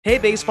Hey,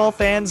 baseball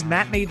fans,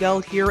 Matt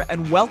Nadell here,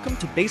 and welcome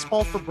to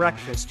Baseball for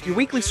Breakfast, your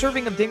weekly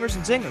serving of dingers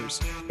and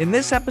zingers. In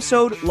this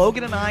episode,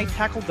 Logan and I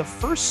tackled the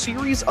first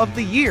series of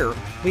the year.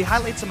 We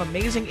highlight some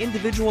amazing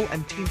individual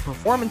and team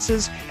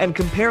performances and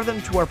compare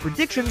them to our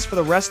predictions for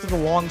the rest of the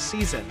long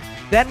season.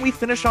 Then we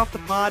finish off the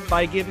pod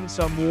by giving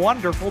some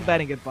wonderful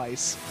betting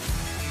advice.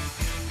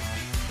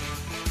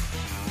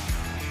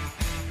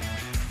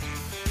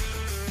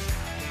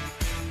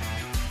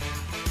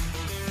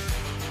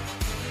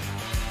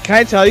 Can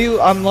I tell you,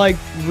 I'm like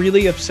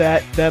really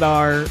upset that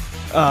our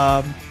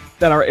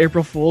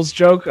April Fool's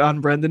joke on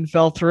Brendan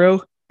fell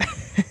through.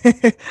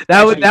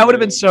 that would have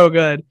been so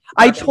good.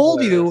 I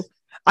told you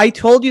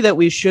that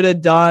we should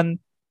have done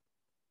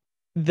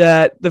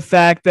that. The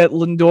fact that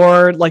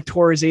Lindor like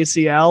tore his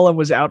ACL and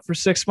was out for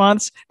 6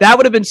 months, that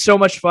would have been so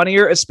much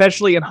funnier,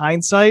 especially in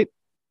hindsight.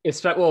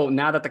 Well,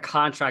 now that the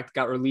contract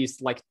got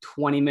released like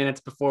 20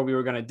 minutes before we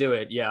were going to do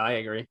it. Yeah, I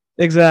agree.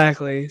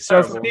 Exactly.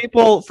 So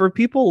Terrible. for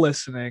people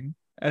listening,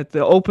 at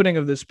the opening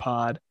of this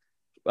pod,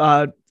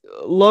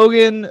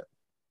 Logan,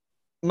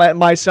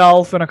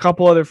 myself, and a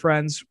couple other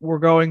friends were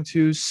going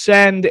to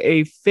send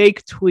a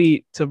fake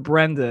tweet to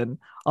Brendan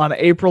on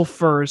April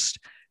 1st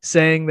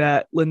saying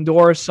that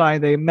Lindor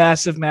signed a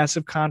massive,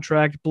 massive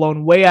contract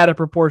blown way out of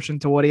proportion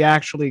to what he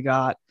actually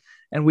got.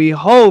 And we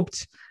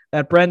hoped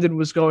that Brendan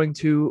was going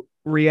to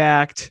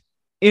react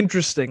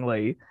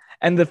interestingly.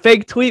 And the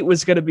fake tweet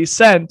was going to be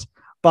sent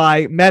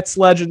by Mets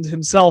legend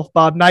himself,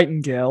 Bob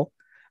Nightingale.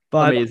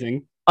 But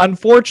amazing.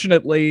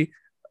 Unfortunately,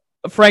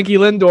 Frankie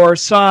Lindor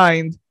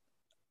signed,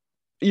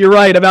 you're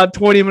right, about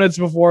 20 minutes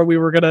before we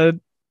were going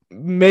to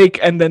make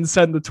and then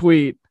send the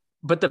tweet.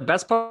 But the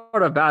best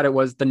part about it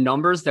was the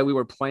numbers that we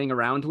were playing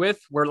around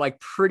with were like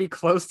pretty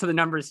close to the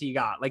numbers he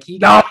got. Like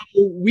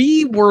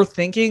we were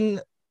thinking,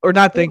 or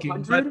not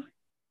thinking, but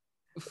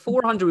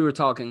 400 we were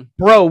talking.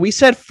 Bro, we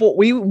said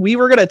we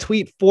were going to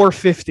tweet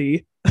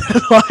 450.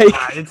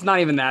 It's not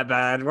even that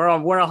bad. We're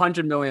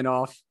 100 million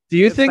off. Do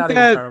you think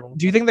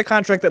the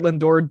contract that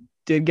Lindor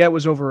did get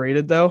was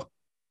overrated, though?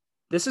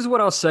 This is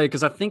what I'll say,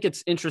 because I think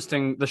it's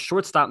interesting. The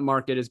shortstop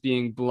market is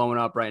being blown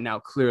up right now,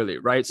 clearly,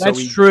 right?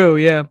 That's true,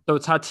 yeah. So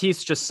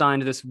Tatis just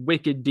signed this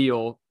wicked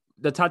deal.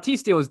 The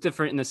Tatis deal is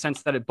different in the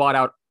sense that it bought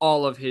out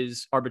all of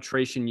his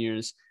arbitration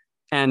years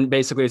and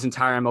basically his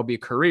entire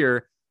MLB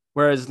career.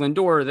 Whereas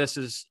Lindor, this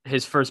is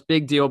his first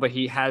big deal, but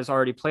he has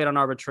already played on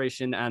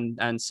arbitration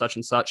and such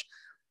and such.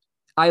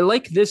 I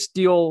like this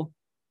deal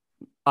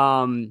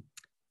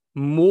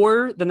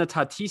more than the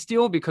Tatis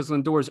deal because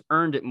Lindor's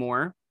earned it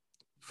more,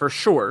 for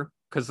sure.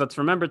 Because let's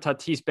remember,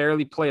 Tatis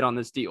barely played on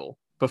this deal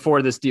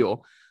before this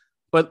deal.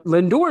 But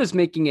Lindor is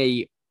making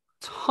a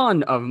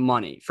ton of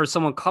money for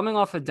someone coming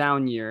off a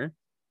down year.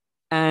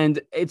 And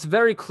it's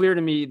very clear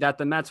to me that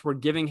the Mets were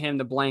giving him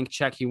the blank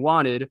check he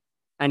wanted.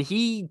 And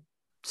he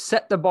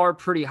set the bar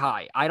pretty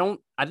high. I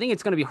think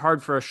it's going to be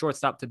hard for a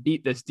shortstop to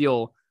beat this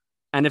deal.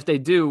 And if they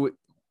do,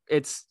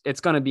 it's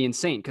going to be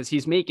insane because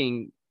he's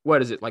making, what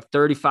is it, like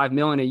 $35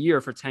 million a year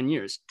for 10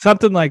 years?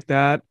 Something like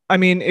that. I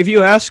mean, if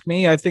you ask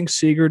me, I think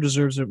Seager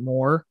deserves it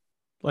more,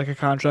 like a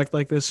contract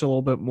like this, a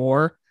little bit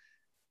more.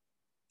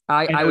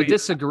 I would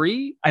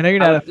disagree. I know you're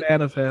not a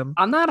fan of him.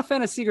 I'm not a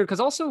fan of Seager because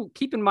also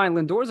keep in mind,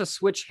 Lindor's a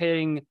switch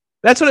hitting.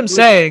 That's what I'm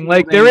saying.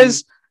 Like there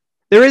is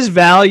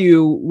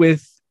value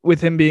with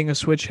him being a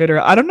switch hitter.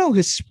 I don't know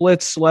his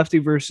splits lefty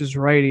versus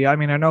righty. I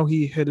mean, I know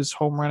he hit his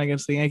home run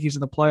against the Yankees in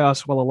the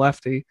playoffs while a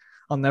lefty.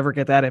 I'll never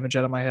get that image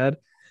out of my head.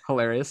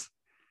 Hilarious.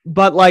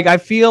 But like I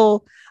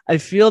feel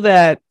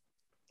that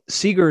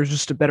Seager is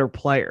just a better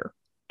player,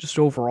 just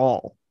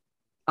overall.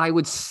 I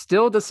would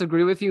still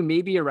disagree with you,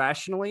 maybe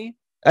irrationally.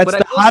 That's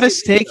the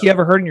hottest take you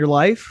ever heard in your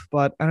life,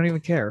 but I don't even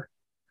care.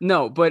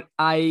 No, but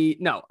I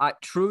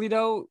truly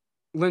though,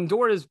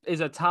 Lindor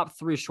is a top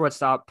 3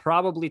 shortstop,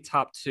 probably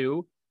top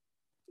 2,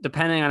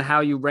 depending on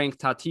how you rank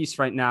Tatis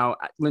right now.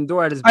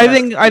 Lindor at his best.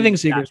 I think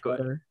Seager's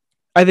better.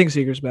 I think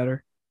Seager's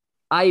better.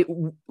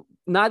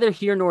 Neither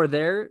here nor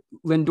there.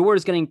 Lindor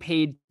is getting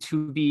paid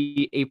to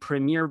be a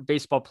premier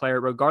baseball player,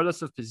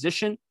 regardless of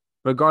position,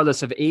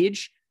 regardless of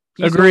age.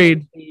 He's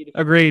Agreed.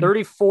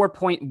 34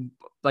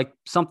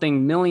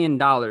 something million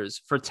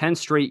dollars for 10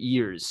 straight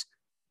years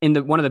in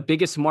one of the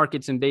biggest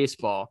markets in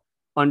baseball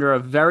under a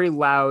very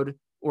loud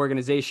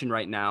organization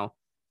right now.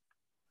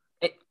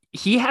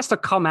 He has to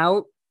come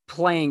out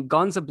playing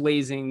guns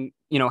a-blazing,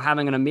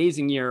 having an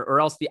amazing year,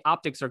 or else the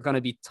optics are going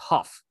to be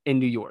tough in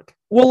New York.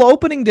 Well,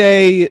 opening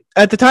day,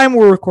 at the time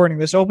we're recording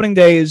this, opening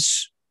day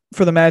is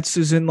for the Mets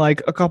is in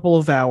like a couple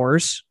of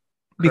hours.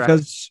 Correct.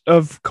 Because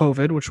of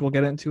COVID, which we'll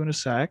get into in a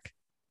sec.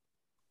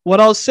 What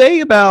I'll say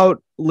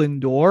about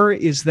Lindor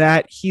is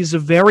that he's a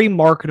very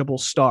marketable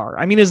star.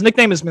 I mean, his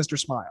nickname is Mr.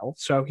 Smile,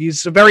 so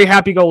he's a very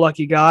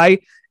happy-go-lucky guy.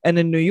 And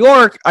in New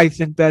York, I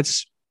think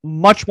that's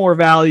much more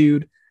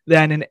valued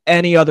than in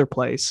any other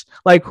place.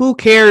 Like, who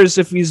cares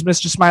if he's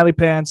Mr. Smiley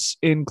Pants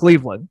in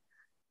Cleveland?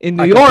 In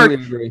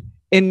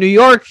New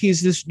York,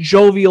 he's this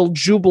jovial,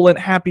 jubilant,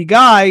 happy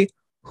guy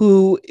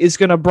who is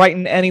going to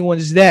brighten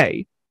anyone's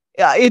day.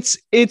 It's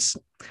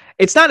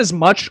not as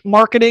much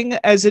marketing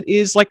as it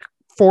is like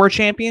for a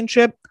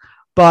championship,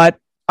 but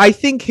I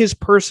think his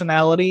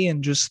personality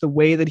and just the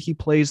way that he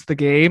plays the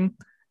game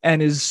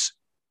and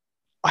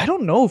I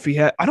don't know if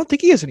I don't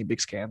think he has any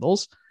big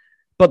scandals,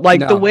 but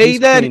like the way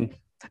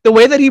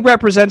that he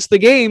represents the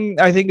game,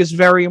 I think is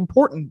very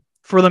important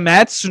for the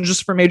Mets and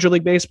just for Major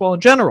League Baseball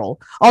in general.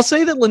 I'll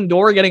say that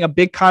Lindor getting a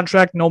big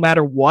contract no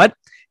matter what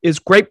is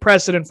great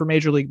precedent for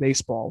Major League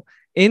Baseball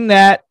in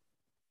that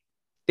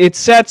it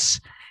sets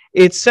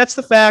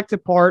the fact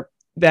apart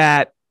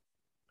that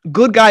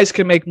good guys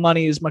can make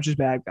money as much as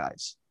bad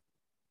guys.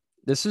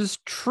 This is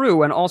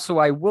true. And also,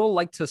 I will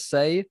like to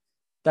say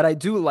that I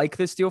do like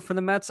this deal for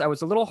the Mets. I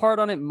was a little hard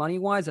on it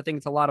money-wise. I think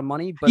it's a lot of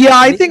money. But yeah,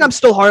 I think I'm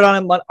still hard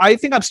on it. I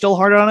think I'm still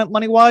hard on it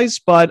money-wise,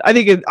 but I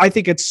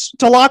think it's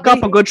to lock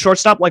up a good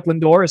shortstop like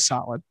Lindor is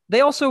solid.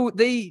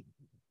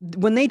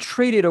 When they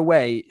traded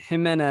away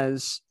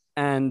Jimenez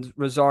and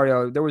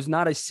Rosario, there was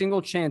not a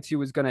single chance he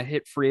was going to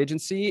hit free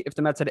agency if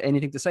the Mets had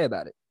anything to say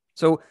about it.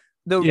 So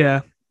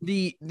the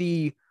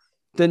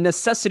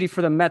necessity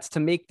for the Mets to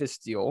make this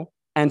deal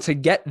and to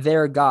get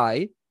their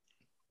guy.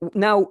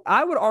 Now,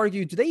 I would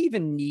argue, do they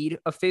even need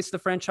a face of the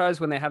franchise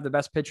when they have the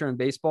best pitcher in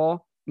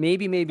baseball?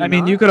 Maybe not. I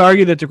mean, you could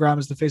argue that DeGrom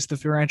is the face of the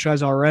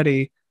franchise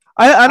already.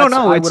 I don't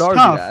know. It's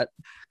tough.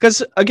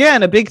 Because,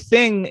 again, a big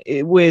thing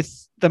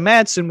with the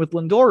Mets and with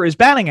Lindor is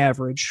batting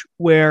average,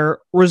 where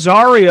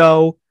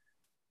Rosario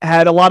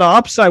had a lot of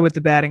upside with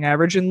the batting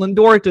average, and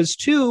Lindor does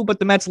too, but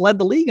the Mets led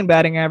the league in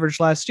batting average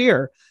last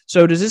year.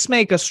 So does this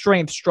make a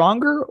strength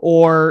stronger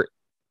or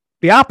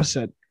the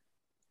opposite?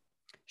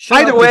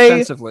 Either way,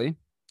 defensively,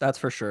 that's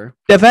for sure.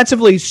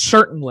 Defensively,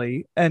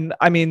 certainly. And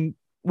I mean,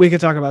 we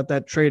could talk about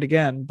that trade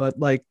again, but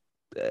like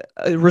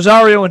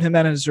Rosario and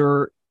Jimenez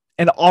are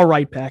an all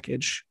right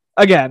package.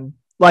 Again,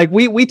 like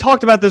we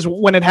talked about this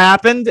when it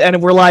happened,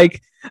 and we're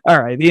like,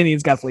 all right, the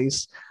Indians got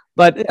fleeced.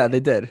 But yeah, they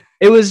did.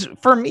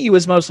 For me, it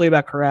was mostly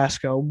about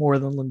Carrasco more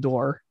than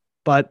Lindor.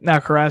 But now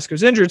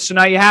Carrasco's injured, so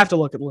now you have to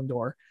look at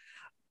Lindor.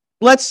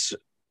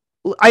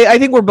 I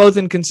think we're both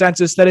in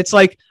consensus that it's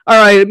like,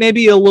 all right,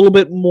 maybe a little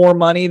bit more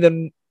money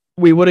than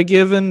we would have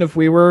given if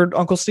we were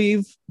Uncle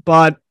Steve,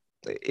 but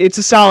it's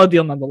a solid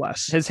deal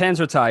nonetheless. His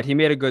hands are tied. He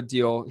made a good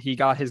deal. He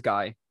got his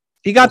guy.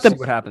 We'll see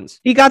what happens.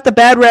 He got the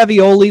bad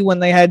ravioli when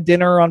they had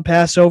dinner on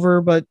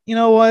Passover, but you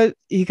know what?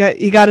 He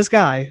got his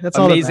guy. That's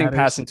amazing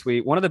passing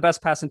tweet. One of the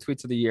best passing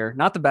tweets of the year.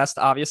 Not the best,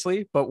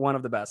 obviously, but one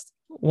of the best.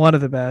 One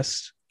of the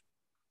best.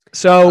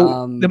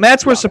 So the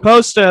Mets were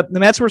supposed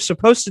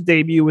to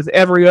debut with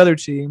every other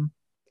team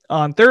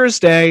on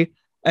Thursday,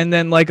 and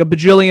then like a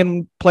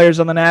bajillion players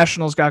on the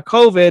Nationals got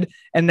COVID,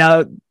 and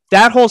now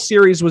that whole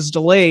series was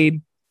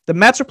delayed. The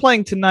Mets are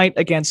playing tonight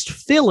against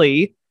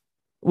Philly,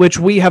 which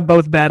we have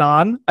both bet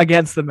on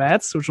against the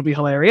Mets, which will be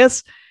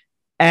hilarious.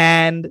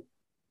 And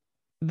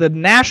the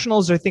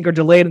Nationals, I think, are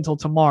delayed until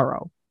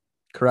tomorrow.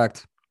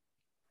 Correct.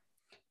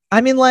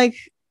 I mean, like,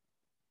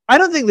 I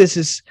don't think this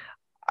is...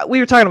 We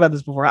were talking about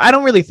this before. I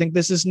don't really think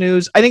this is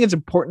news. I think it's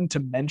important to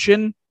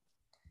mention,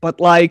 but,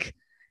 like,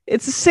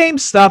 it's the same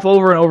stuff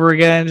over and over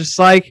again. Just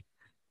like...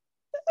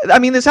 I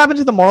mean, this happened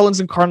to the Marlins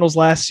and Cardinals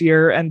last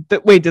year. And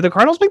wait, did the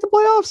Cardinals make the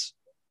playoffs?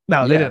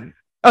 No, they didn't.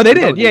 Oh, they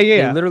did. Yeah.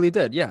 They literally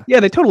did. Yeah. Yeah,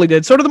 they totally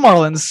did. So did the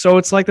Marlins. So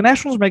it's like the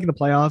Nationals are making the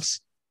playoffs.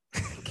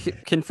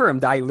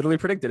 Confirmed. I literally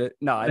predicted it.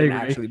 No, I didn't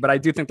actually, but I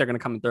do think they're going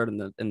to come in third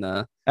in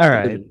the. All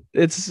right.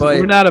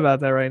 We're not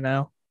about that right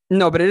now.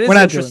 No, but it is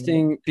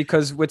interesting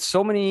because with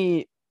so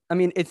many, I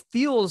mean, it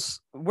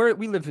feels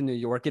we live in New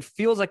York. It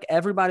feels like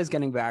everybody's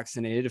getting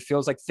vaccinated. It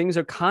feels like things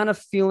are kind of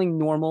feeling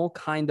normal,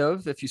 kind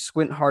of, if you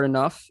squint hard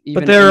enough.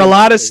 But there are a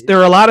lot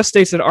of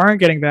states that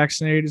aren't getting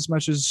vaccinated as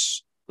much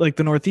as like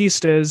the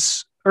Northeast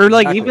is. Or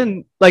like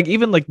even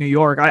New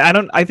York.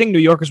 I think New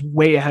York is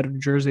way ahead of New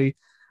Jersey.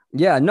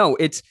 Yeah, no,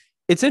 it's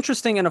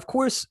interesting. And of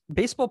course,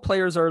 baseball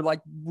players are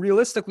like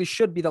realistically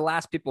should be the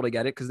last people to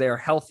get it because they are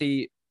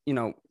healthy,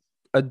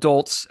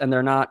 adults, and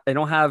they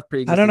don't have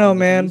pre-existing. I don't know,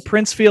 man.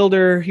 Prince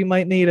Fielder, he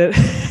might need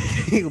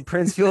it.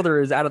 Prince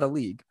Fielder is out of the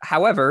league.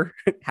 However,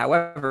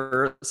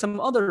 some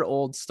other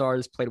old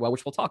stars played well,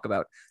 which we'll talk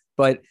about.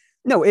 But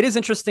no, it is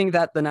interesting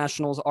that the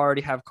Nationals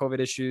already have COVID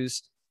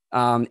issues.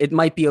 It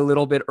might be a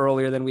little bit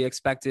earlier than we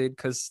expected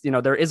because,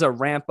 there is a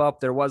ramp up.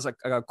 There was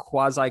a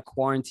quasi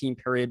quarantine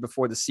period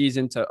before the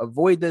season to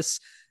avoid this.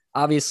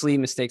 Obviously,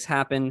 mistakes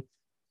happen.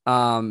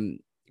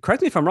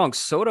 Correct me if I'm wrong.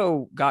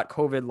 Soto got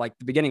COVID like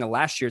the beginning of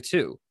last year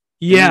too.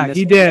 Yeah,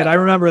 he did. I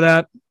remember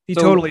that. He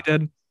totally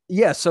did.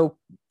 Yeah. So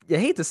you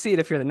hate to see it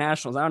if you're the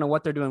Nationals. I don't know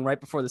what they're doing right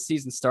before the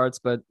season starts,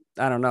 but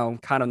I don't know,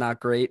 kind of not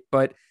great,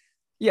 but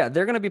yeah,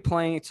 they're going to be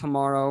playing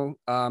tomorrow.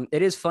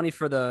 It is funny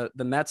for the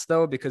Mets,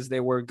 though, because they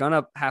were going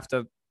to have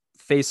to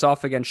face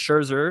off against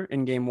Scherzer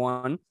in game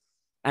 1.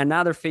 And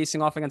now they're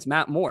facing off against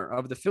Matt Moore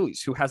of the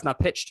Phillies, who has not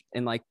pitched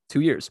in like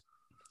 2 years.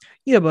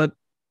 Yeah, but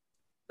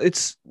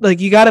it's like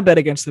you got to bet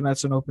against the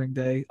Mets on opening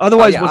day.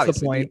 Otherwise, what's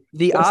the point?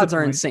 The odds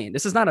are insane.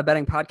 This is not a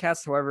betting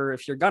podcast. However,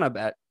 if you're going to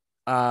bet,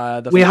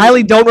 We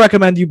highly don't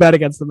recommend you bet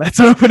against the Mets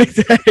on opening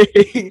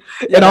day.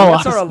 Yeah, the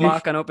Mets are a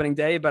lock on opening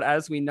day, but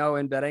as we know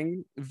in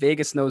betting,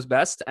 Vegas knows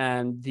best,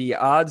 and the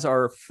odds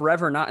are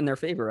forever not in their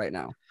favor right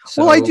now.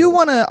 So, well, I do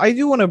want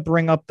to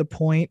bring up the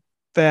point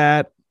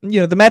that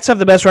the Mets have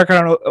the best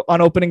record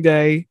on opening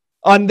day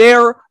on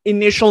their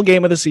initial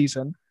game of the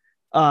season,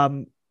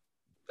 in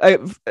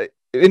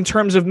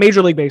terms of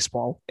Major League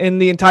Baseball in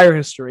the entire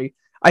history.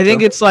 I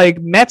think it's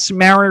like Mets,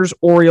 Mariners,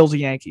 Orioles,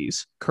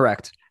 Yankees.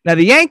 Correct. Now,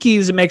 the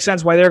Yankees, it makes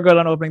sense why they're good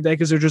on opening day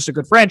because they're just a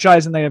good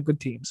franchise and they have good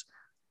teams.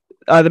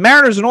 The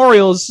Mariners and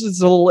Orioles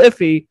is a little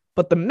iffy,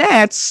 but the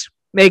Mets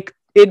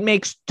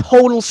makes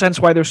total sense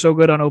why they're so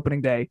good on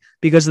opening day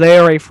because they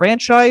are a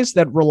franchise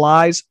that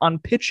relies on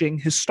pitching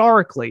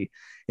historically.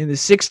 In the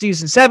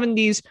 60s and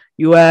 70s,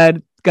 you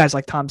had guys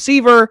like Tom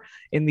Seaver.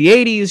 In the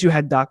 80s, you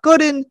had Doc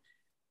Gooden.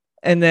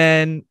 And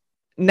then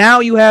now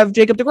you have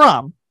Jacob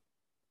deGrom.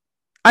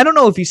 I don't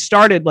know if he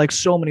started like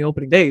so many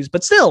opening days,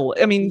 but still,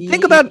 I mean,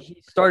 think about...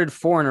 He started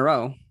 4 in a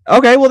row.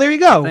 Okay, well, there you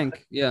go. I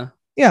think, yeah.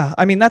 Yeah,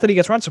 I mean, not that he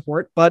gets run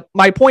support, but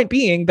my point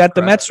being that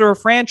the Mets are a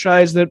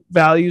franchise that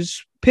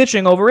values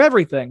pitching over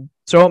everything.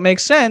 So it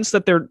makes sense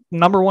that their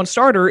number one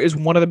starter is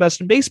one of the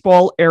best in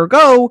baseball.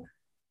 Ergo,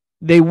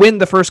 they win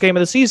the first game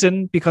of the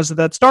season because of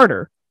that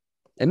starter.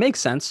 It makes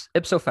sense,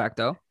 ipso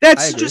facto.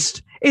 It's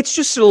just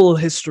a little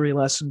history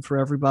lesson for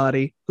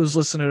everybody who's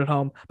listening at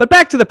home. But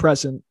back to the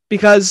present,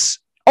 because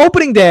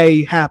opening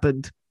day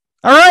happened.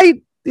 All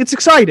right? It's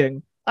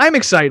exciting. I'm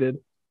excited.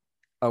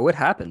 Oh, it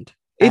happened.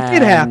 It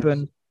did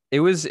happen. It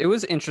was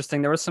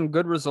interesting. There were some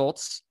good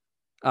results.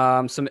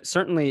 Some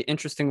certainly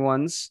interesting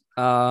ones.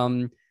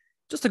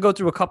 Just to go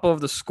through a couple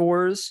of the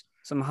scores,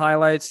 some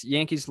highlights.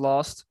 Yankees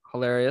lost.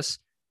 Hilarious.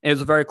 It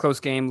was a very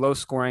close game, low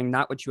scoring,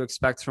 not what you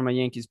expect from a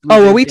Yankees.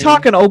 Are we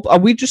talking? Are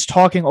we just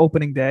talking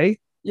opening day?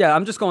 Yeah,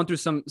 I'm just going through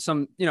some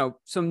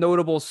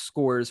notable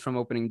scores from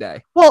opening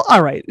day. Well,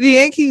 all right. The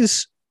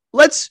Yankees.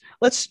 Let's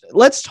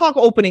talk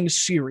opening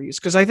series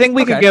because I think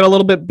we could get a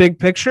little bit big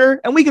picture,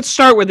 and we could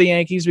start with the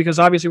Yankees because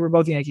obviously we're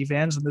both Yankee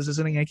fans, and this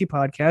isn't a Yankee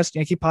podcast.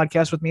 Yankee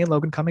podcast with me and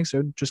Logan coming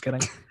soon. Just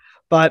kidding,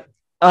 but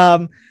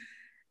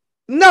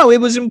no,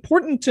 it was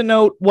important to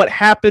note what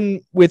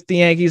happened with the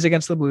Yankees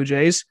against the Blue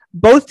Jays.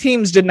 Both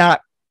teams did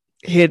not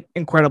hit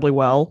incredibly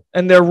well,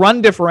 and their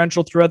run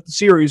differential throughout the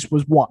series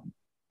was 1.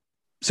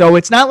 So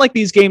it's not like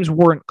these games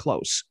weren't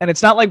close, and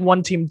it's not like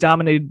one team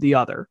dominated the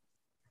other.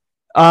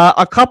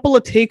 A couple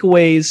of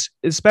takeaways,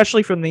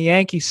 especially from the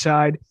Yankees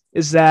side,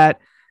 is that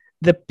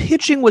the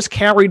pitching was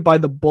carried by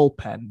the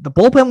bullpen. The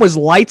bullpen was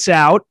lights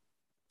out,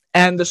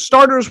 and the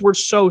starters were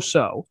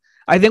so-so.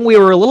 I think we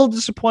were a little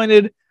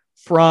disappointed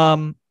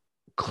from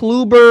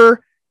Kluber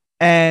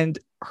and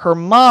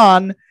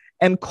Herman,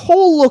 and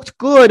Cole looked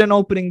good in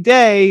opening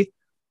day,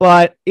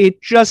 but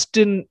it just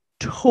didn't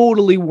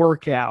totally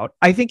work out.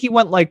 I think he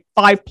went like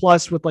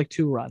 5+ with like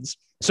 2 runs.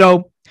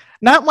 So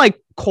not like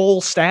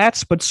Cole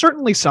stats, but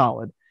certainly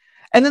solid.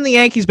 And then the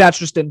Yankees bats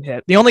just didn't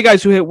hit. The only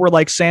guys who hit were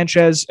like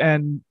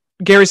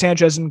Gary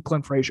Sanchez and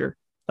Clint Frazier.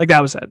 Like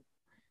that was it.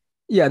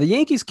 Yeah, the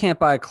Yankees can't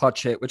buy a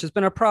clutch hit, which has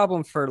been a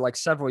problem for like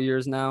several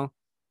years now.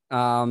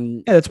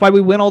 Yeah, that's why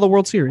we win all the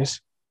World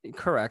Series.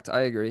 Correct.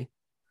 I agree.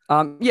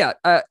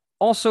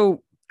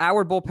 Also,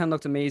 our bullpen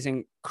looked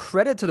amazing.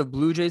 Credit to the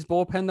Blue Jays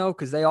bullpen, though,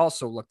 because they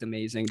also looked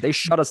amazing. They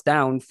shut us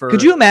down for...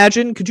 Could you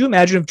imagine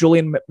if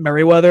Julian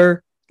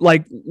Merriweather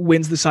like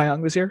wins the Cy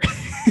Young this year?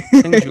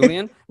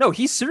 Julian? No,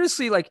 he's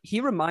seriously like, he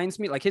reminds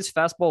me, like his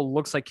fastball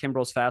looks like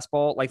Kimbrel's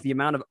fastball. Like the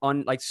amount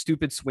of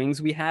stupid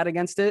swings we had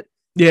against it.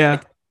 Yeah.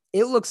 Like,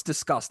 it looks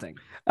disgusting.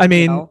 I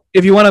mean,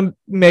 if you want to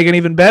make an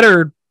even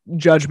better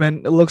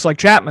judgment, it looks like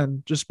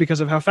Chapman just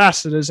because of how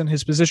fast it is in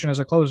his position as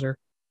a closer.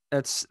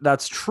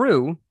 That's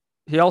true.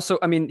 He also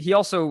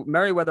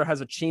Merriweather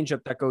has a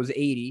changeup that goes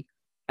 80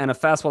 and a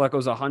fastball that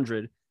goes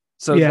 100.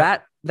 So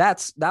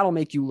that'll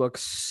make you look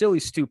silly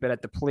stupid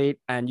at the plate.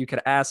 And you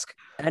could ask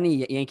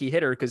any Yankee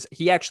hitter because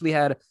he actually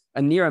had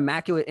a near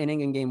immaculate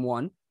inning in game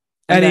 1.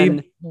 And then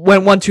he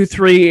went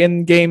 1-2-3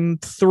 in game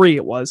 3.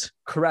 It was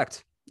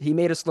correct. He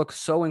made us look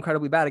so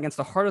incredibly bad against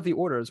the heart of the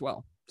order as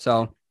well.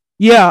 So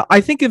yeah,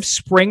 I think if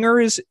Springer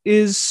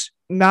is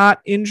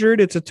not injured,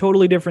 it's a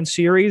totally different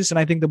series. And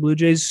I think the Blue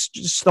Jays,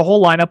 just the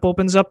whole lineup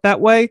opens up that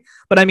way.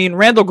 But I mean,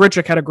 Randall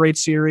Grichuk had a great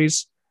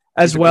series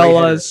as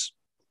well as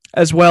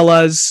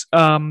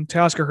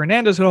Teoscar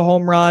Hernandez hit a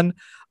home run.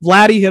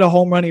 Vladdy hit a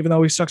home run, even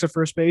though he sucks at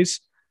first base.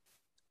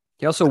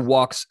 He also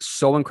walks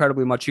so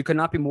incredibly much. You could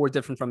not be more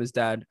different from his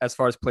dad as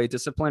far as play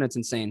discipline. It's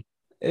insane.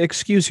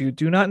 Excuse you.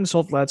 Do not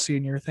insult Vlad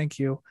Sr. Thank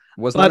you.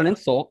 Was not an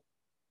insult.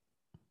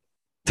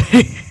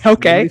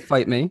 Okay. Really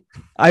fight me.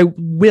 I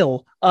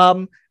will.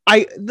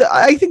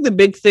 I think the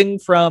big thing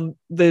from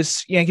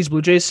this Yankees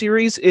Blue Jays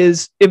series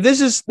is if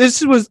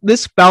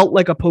this felt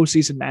like a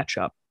postseason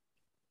matchup.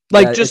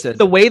 Like just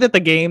the way that the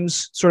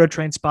games sort of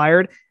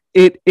transpired,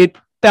 it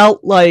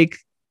felt like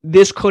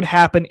this could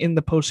happen in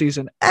the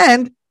postseason,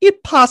 and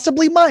it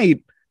possibly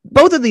might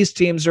both of these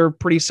teams are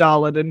pretty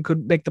solid and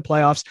could make the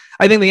playoffs.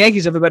 I think the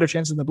Yankees have a better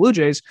chance than the Blue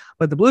Jays,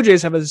 but the Blue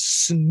Jays have a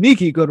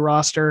sneaky good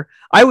roster.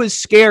 I was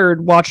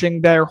scared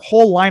watching their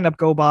whole lineup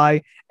go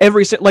by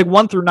like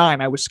 1 through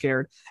 9. I was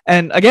scared.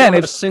 And again,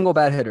 if a single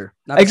bad hitter,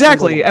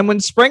 exactly. And when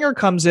Springer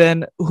comes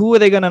in, who are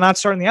they going to not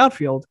start in the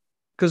outfield?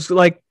 Because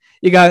like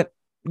you got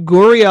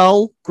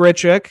Gurriel,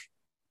 Grichuk,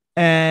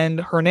 and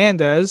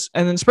Hernandez,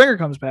 and then Springer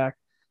comes back.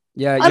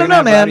 Yeah, I don't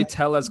know, man. Rowdy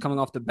Tellez coming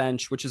off the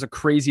bench, which is a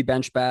crazy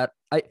bench bat.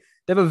 They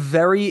have a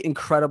very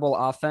incredible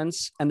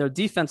offense, and their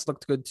defense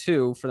looked good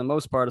too, for the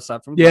most part,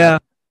 aside from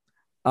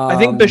I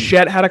think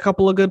Bichette had a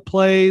couple of good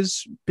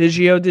plays.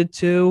 Biggio did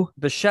too.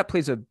 Bichette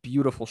plays a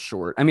beautiful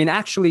short. I mean,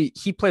 actually,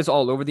 he plays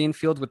all over the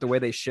infield with the way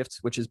they shift,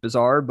 which is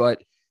bizarre,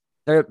 but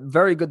they're a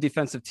very good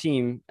defensive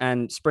team,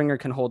 and Springer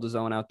can hold his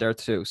own out there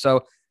too.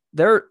 So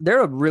they're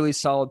a really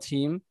solid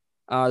team.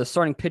 The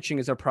starting pitching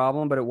is a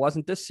problem, but it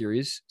wasn't this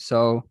series.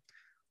 So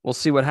we'll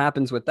see what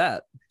happens with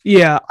that.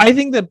 Yeah, I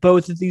think that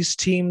both of these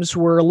teams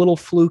were a little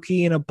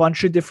fluky in a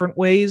bunch of different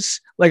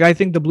ways. Like, I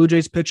think the Blue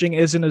Jays pitching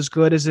isn't as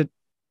good as it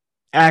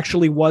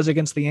actually was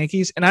against the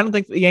Yankees, and I don't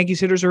think the Yankees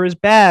hitters are as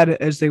bad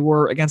as they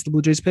were against the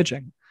Blue Jays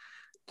pitching.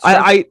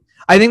 I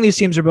think these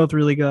teams are both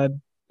really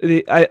good.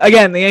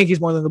 Again, the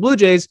Yankees more than the Blue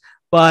Jays,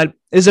 but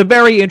it's a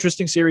very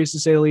interesting series to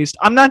say the least.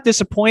 I'm not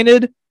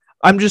disappointed.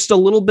 I'm just a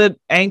little bit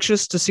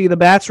anxious to see the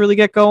bats really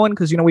get going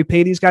because, we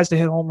pay these guys to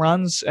hit home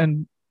runs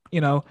and,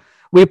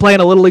 we play in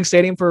a Little League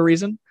stadium for a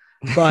reason.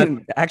 But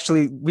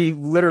actually, we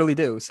literally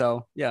do.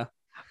 So, yeah.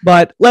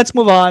 But let's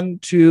move on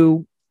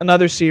to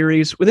another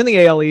series within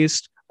the AL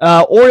East.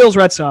 Orioles,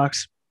 Red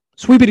Sox.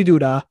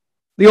 Sweepity-doo-dah.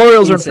 The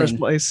Orioles are in first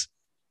place.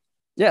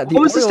 Yeah.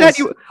 What was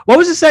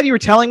the stat you were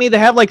telling me? They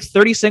have like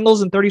 30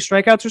 singles and 30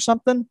 strikeouts or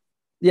something?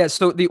 Yeah.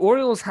 So the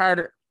Orioles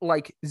had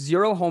like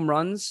 0 home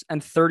runs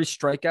and 30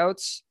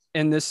 strikeouts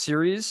in this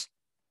series,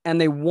 and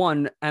they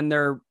won, and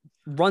their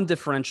run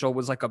differential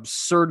was like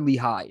absurdly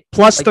high.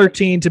 Plus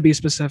 13 to be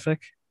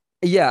specific.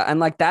 Yeah. And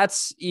like,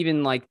 that's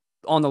even like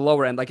on the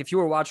lower end. Like if you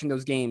were watching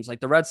those games, like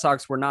the Red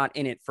Sox were not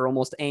in it for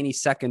almost any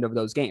second of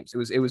those games.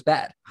 It was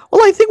bad.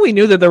 Well, I think we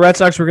knew that the Red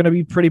Sox were going to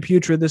be pretty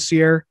putrid this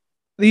year.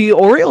 The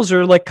Orioles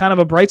are like kind of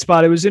a bright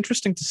spot. It was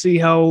interesting to see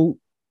how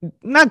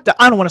I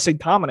don't want to say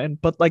dominant,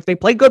 but like they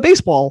played good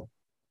baseball.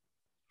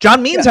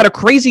 John Means had a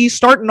crazy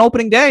start in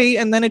opening day,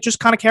 and then it just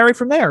kind of carried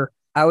from there.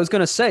 I was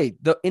going to say,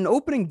 in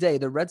opening day,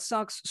 the Red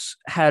Sox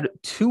had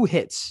 2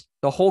 hits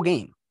the whole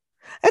game.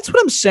 That's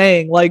what I'm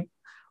saying. Like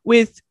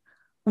with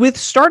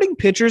starting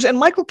pitchers, and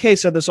Michael Kay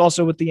said this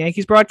also with the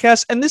Yankees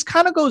broadcast, and this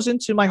kind of goes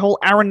into my whole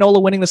Aaron Nola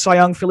winning the Cy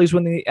Young, Phillies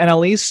win the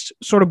NL East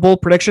sort of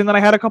bold prediction that I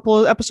had a couple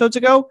of episodes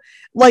ago.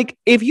 Like,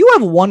 if you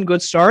have one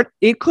good start,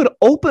 it could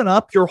open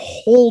up your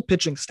whole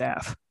pitching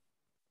staff,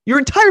 your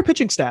entire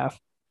pitching staff.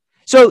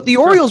 So the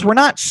Orioles were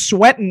not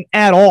sweating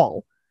at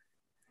all.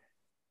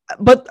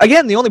 But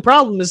again, the only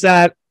problem is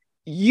that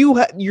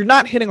you're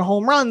not hitting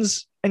home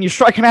runs and you're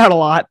striking out a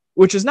lot,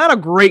 which is not a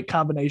great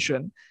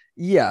combination.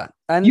 Yeah.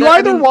 And in an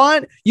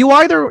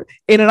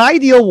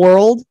ideal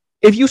world,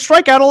 if you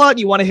strike out a lot,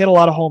 you want to hit a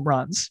lot of home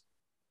runs.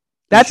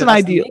 That's an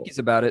ideal. The Yankees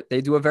about it.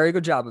 They do a very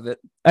good job of it.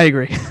 I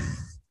agree.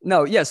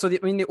 No, yeah. So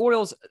the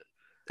Orioles,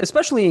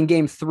 especially in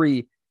Game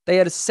 3, they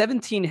had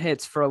 17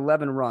 hits for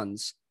 11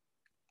 runs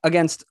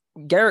against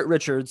Garrett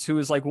Richards, who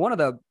is like one of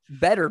the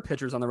better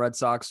pitchers on the Red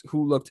Sox,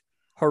 who looked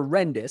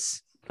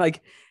horrendous.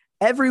 Like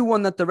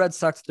everyone that the Red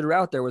Sox threw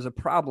out there was a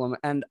problem,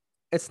 and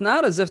it's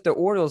not as if the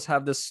Orioles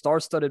have this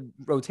star-studded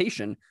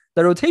rotation.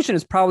 The rotation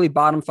is probably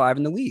bottom 5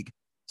 in the league.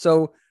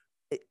 So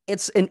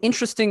it's an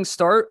interesting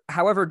start.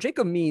 However,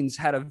 Jacob Means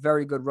had a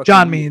very good rookie.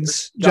 John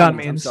Means.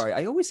 I'm sorry.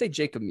 I always say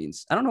Jacob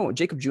Means. I don't know.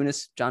 Jacob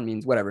Junis, John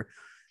Means, whatever.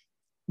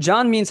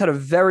 John Means had a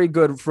very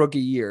good rookie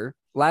year.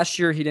 Last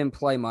year, he didn't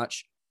play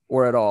much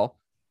or at all.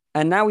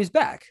 And now he's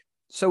back.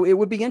 So it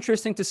would be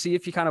interesting to see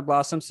if he kind of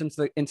blossoms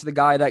into the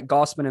guy that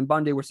Gausman and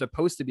Bundy were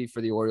supposed to be for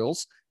the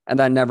Orioles and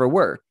that never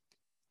were.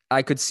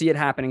 I could see it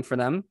happening for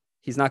them.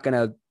 He's not going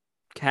to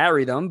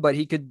carry them, but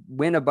he could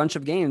win a bunch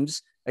of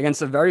games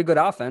against a very good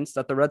offense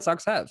that the Red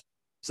Sox have.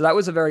 So that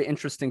was a very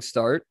interesting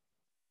start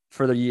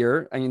for the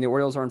year. I mean, the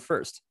Orioles are in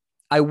first.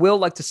 I will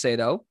like to say,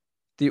 though,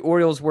 the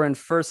Orioles were in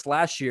first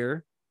last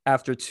year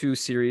after 2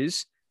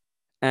 series,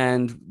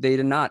 and they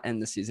did not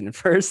end the season in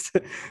first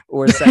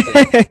or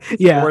second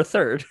or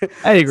third.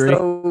 I agree.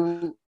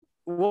 So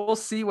we'll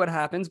see what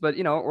happens. But,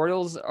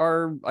 Orioles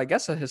are, I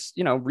guess,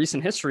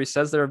 recent history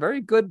says they're a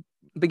very good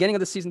beginning of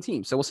the season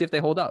team. So we'll see if they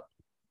hold up.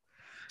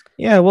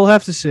 Yeah, we'll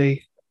have to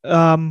see.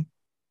 I'm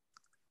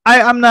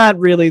not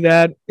really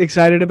that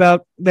excited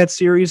about that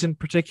series in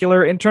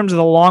particular. In terms of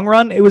the long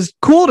run, it was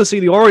cool to see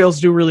the Orioles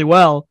do really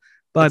well,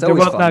 but they're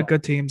both not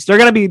good teams. They're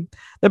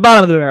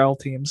bottom of the barrel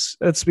teams.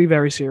 Let's be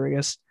very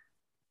serious.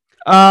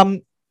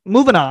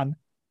 Moving on.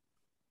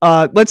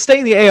 Let's stay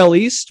in the AL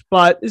East,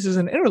 but this is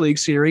an interleague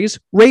series.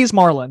 Rays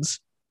Marlins.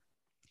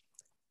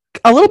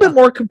 A little bit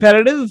more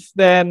competitive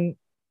than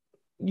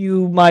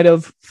you might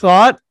have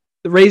thought.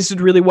 The Rays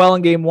did really well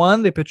in Game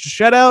 1. They pitched a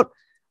shutout.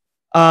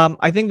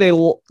 I think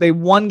they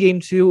won game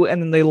 2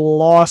 and then they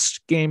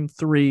lost game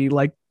 3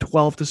 like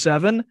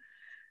 12-7.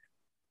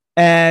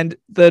 And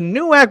the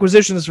new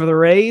acquisitions for the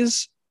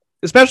Rays,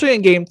 especially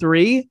in game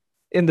 3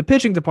 in the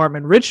pitching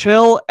department, Rich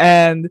Hill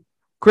and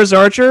Chris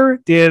Archer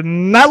did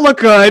not look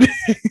good.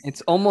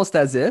 It's almost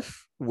as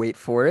if, wait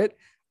for it,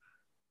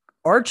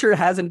 Archer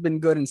hasn't been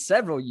good in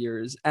several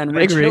years, and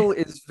Rich Hill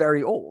is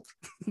very old.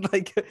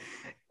 Like,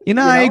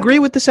 I agree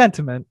with the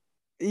sentiment.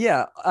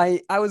 Yeah,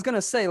 I was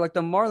gonna say, like,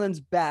 the Marlins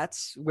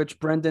bats, which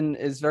Brendan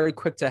is very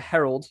quick to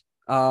herald,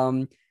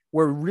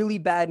 were really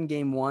bad in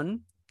game 1,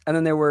 and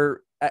then they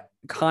were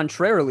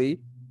comparatively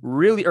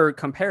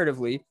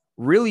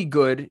really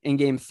good in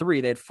game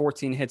 3. They had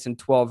 14 hits and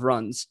 12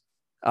 runs.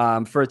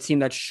 For a team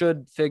that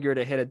should figure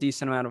to hit a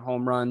decent amount of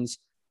home runs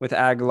with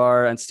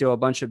Aguilar and steal a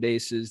bunch of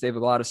bases. They have a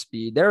lot of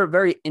speed. They're a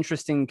very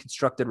interesting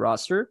constructed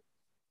roster.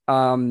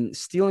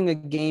 Stealing a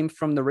game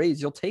from the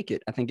Rays, you'll take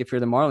it. I think if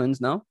you're the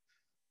Marlins, no?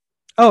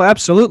 Oh,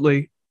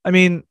 absolutely. I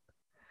mean,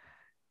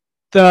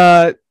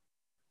 did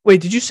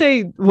you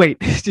say the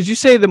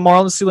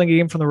Marlins stealing a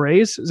game from the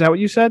Rays? Is that what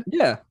you said?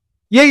 Yeah.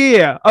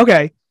 Yeah.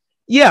 Okay.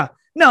 Yeah.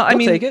 No, I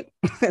mean, take it.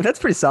 That's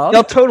pretty solid.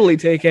 They'll totally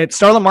take it.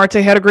 Starlin Marte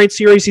had a great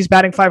series. He's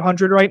batting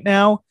 500 right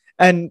now,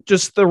 and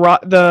just the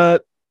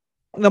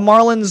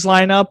Marlins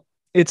lineup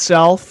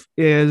itself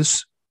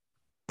is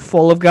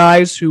full of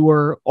guys who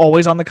are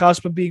always on the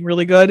cusp of being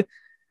really good.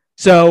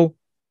 So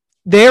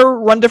their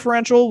run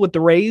differential with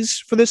the Rays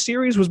for this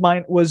series was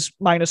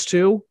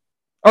 -2,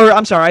 or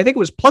I'm sorry, I think it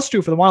was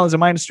 +2 for the Marlins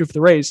and -2 for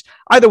the Rays.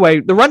 Either way,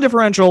 the run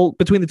differential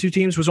between the two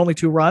teams was only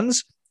 2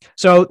 runs.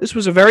 So this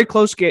was a very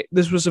close game.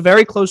 This was a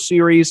very close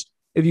series.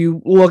 If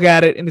you look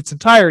at it in its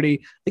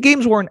entirety, the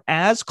games weren't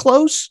as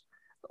close.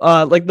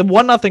 Like the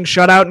 1-0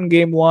 shutout in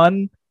game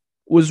 1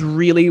 was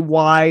really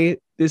why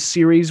this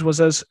series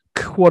was as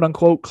quote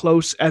unquote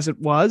close as it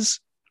was.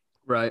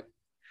 Right.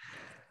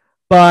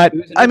 But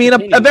I mean,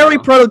 a very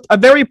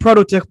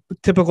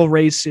prototypical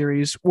Rays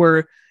series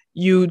where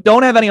you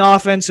don't have any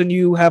offense and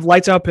you have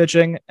lights out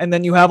pitching, and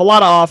then you have a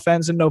lot of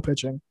offense and no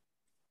pitching.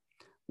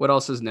 What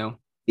else is new?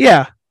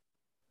 Yeah.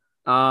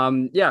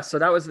 So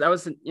that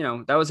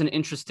was an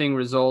interesting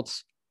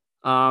result.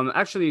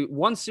 Actually,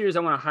 one series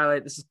I want to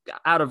highlight, this is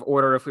out of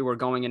order if we were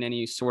going in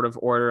any sort of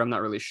order, I'm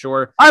not really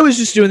sure. I was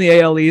just doing the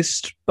AL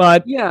East,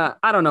 but yeah,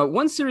 I don't know.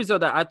 One series though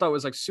that I thought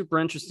was like super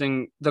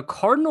interesting, the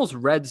Cardinals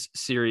Reds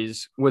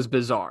series was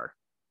bizarre,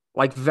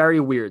 like very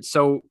weird.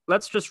 So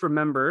let's just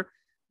remember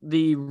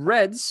the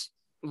Reds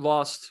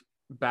lost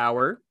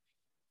Bauer,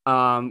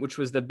 which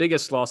was the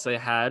biggest loss they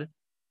had,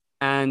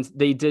 and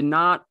they did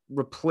not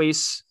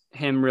replace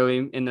him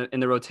really in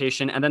the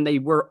rotation. And then they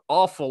were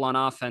awful on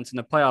offense in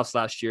the playoffs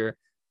last year.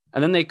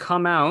 And then they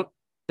come out,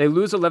 they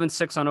lose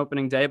 11-6 on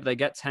opening day, but they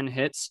get 10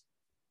 hits.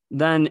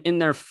 Then in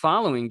their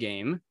following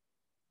game,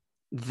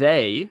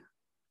 they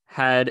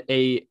had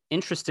a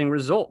interesting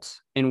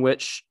result in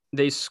which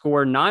they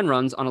score 9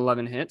 runs on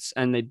 11 hits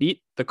and they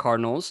beat the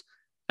Cardinals.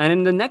 And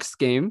in the next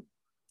game,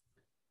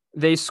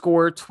 they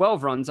score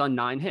 12 runs on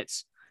 9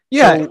 hits.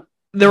 Yeah, so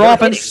their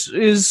offense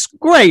is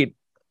great.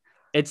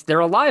 They're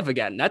alive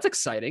again. That's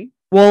exciting.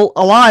 Well,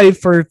 alive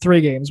for 3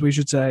 games, we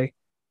should say.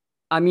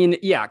 I mean,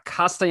 yeah,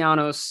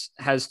 Castellanos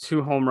has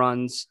 2 home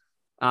runs.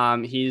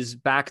 He's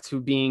back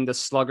to being the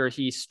slugger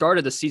he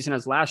started the season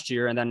as last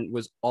year and then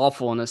was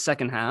awful in the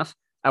second half.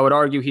 I would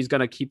argue he's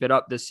going to keep it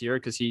up this year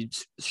because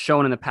he's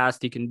shown in the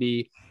past he can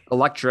be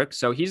electric.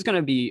 So he's going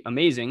to be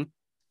amazing.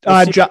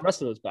 We'll see the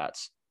rest of those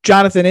bats.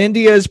 Jonathan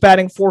India is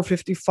batting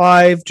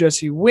 .455.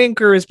 Jesse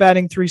Winker is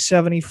batting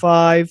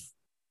 .375.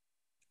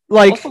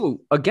 Like,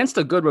 also against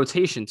a good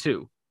rotation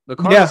too. The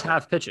Cardinals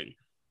have pitching.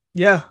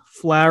 Yeah,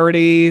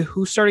 Flaherty.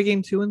 Who started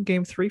game 2 and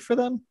game 3 for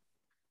them?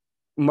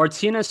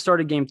 Martinez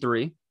started game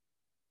 3,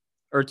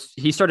 or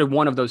he started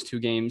one of those 2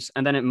 games,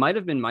 and then it might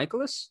have been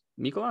Mikolas.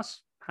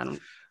 I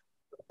don't.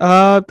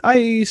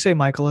 I say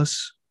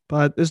Mikolas,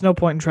 but there's no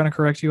point in trying to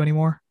correct you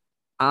anymore.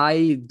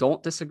 I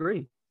don't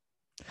disagree.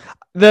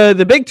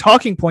 The big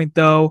talking point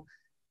though,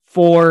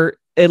 for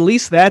at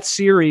least that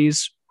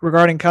series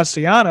regarding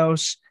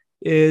Castellanos,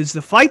 is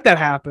the fight that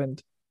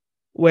happened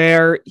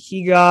where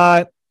he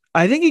got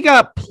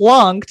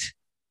plunked,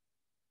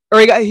 or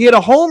he had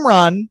a home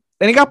run,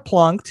 then he got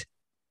plunked,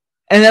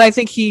 and then I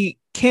think he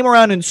came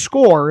around and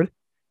scored,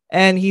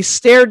 and he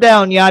stared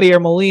down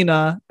Yadier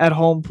Molina at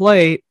home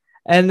plate,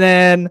 and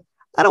then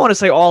I don't want to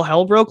say all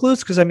hell broke loose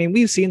because I mean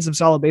we've seen some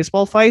solid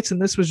baseball fights,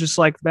 and this was just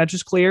like the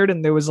benches cleared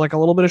and there was like a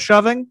little bit of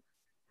shoving.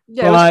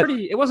 Yeah,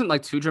 it wasn't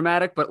like too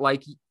dramatic, but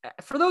like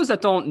for those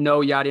that don't know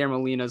Yadier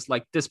Molina's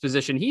like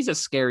disposition, he's a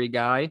scary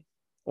guy.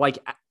 Like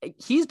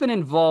he's been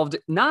involved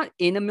not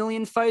in a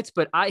million fights,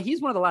 but he's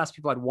one of the last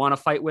people I'd want to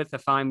fight with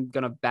if I'm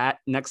going to bat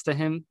next to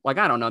him. Like,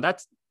 I don't know,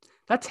 that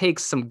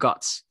takes some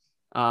guts.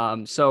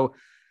 So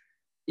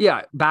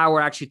yeah,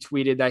 Bauer actually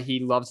tweeted that he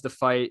loves the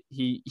fight.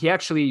 He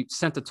actually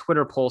sent a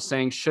Twitter poll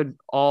saying, should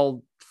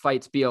all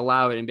fights be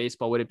allowed in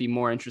baseball? Would it be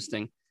more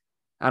interesting?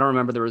 I don't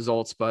remember the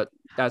results, but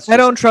I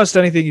don't trust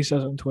anything he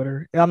says on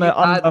Twitter.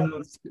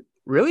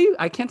 Really?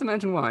 I can't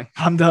imagine why.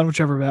 I'm done with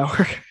Trevor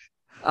Bauer.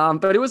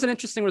 But it was an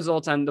interesting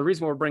result, and the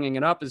reason we're bringing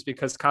it up is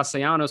because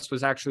Castellanos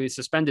was actually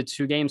suspended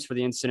 2 games for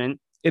the incident.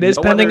 It is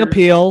pending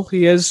appeal.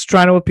 He is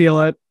trying to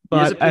appeal it, but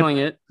he is appealing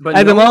it. But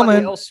at the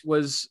moment, else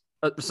was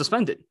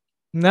suspended.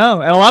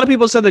 No, and a lot of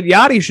people said that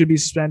Yachty should be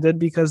suspended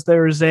because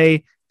there's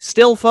a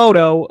still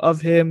photo of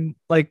him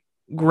like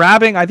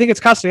grabbing, I think it's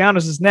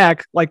Castellanos'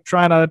 neck, like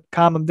trying to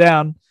calm him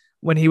down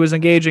when he was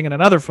engaging in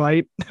another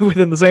fight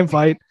within the same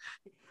fight.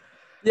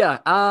 Yeah,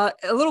 a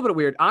little bit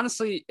weird.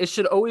 Honestly, it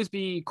should always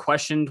be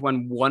questioned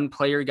when one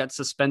player gets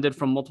suspended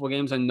from multiple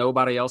games and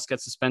nobody else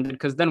gets suspended.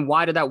 Because then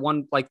why did that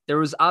one, like, there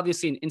was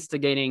obviously an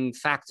instigating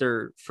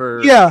factor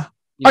for. Yeah.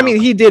 I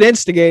mean, he did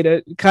instigate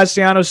it.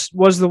 Castellanos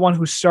was the one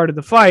who started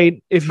the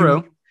fight.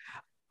 True.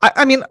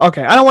 I mean,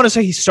 okay, I don't want to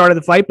say he started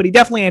the fight, but he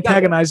definitely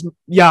antagonized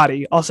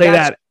Yachty. I'll say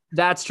that.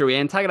 That's true. He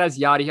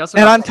antagonized Yachty. He also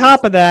and on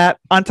top of that,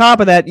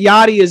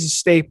 Yachty is a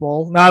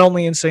staple, not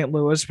only in St.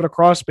 Louis, but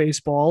across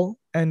baseball.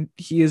 And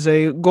he is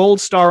a gold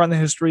star on the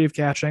history of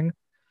catching.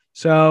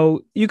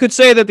 So you could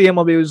say that the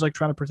MLB was like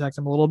trying to protect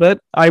him a little bit.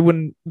 I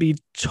wouldn't be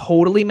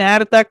totally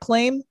mad at that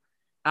claim.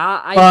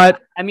 I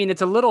mean,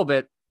 it's a little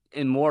bit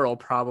immoral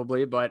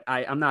probably, but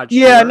I'm not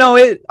sure. Yeah,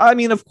 no, I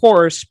mean, of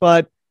course,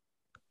 but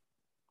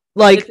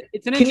like,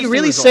 can you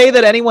really say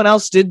that anyone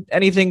else did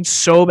anything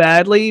so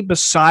badly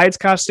besides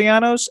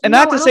Castellanos? And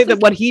not to say that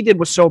what he did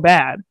was so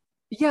bad.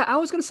 Yeah, I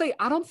was going to say,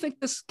 I don't think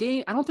this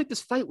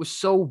fight was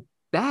so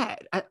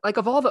bad. Like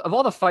of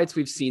all the fights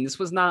we've seen, this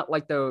was not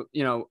like the,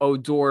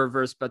 Odor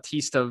versus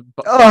Batista.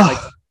 Like,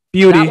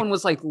 beauty. That one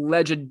was like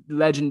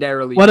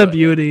legendarily. What good. A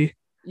beauty.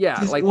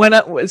 Yeah, like when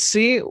it was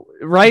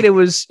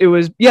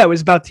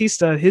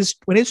Bautista.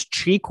 When his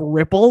cheek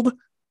rippled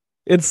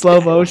in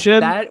slow motion.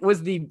 That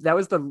was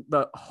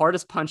the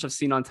hardest punch I've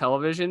seen on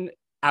television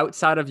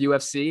outside of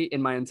UFC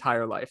in my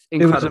entire life.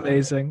 Incredible. It was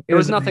amazing. There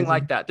was nothing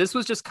like that. This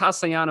was just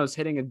Castellanos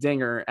hitting a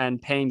dinger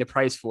and paying the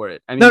price for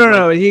it. I mean,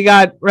 no.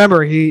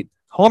 He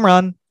home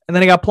run and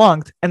then he got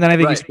plunked and then I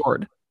think he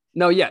scored.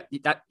 No, yeah,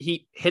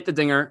 he hit the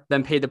dinger,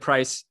 then paid the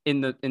price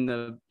in the and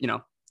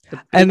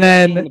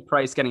then the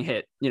price getting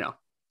hit.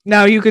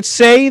 Now you could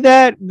say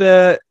that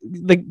the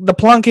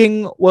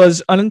plunking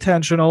was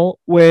unintentional,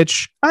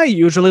 which I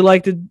usually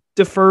like to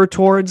defer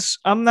towards.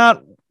 I'm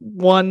not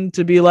one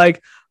to be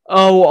like,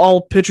 oh,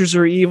 all pitchers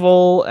are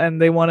evil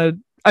and they want to.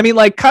 I mean,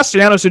 like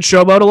Castellanos did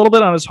showboat a little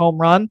bit on his home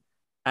run,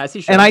 as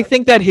he should. And I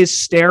think that his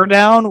stare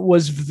down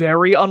was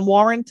very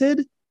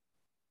unwarranted.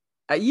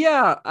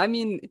 Yeah, I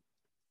mean,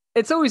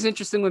 it's always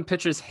interesting when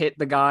pitchers hit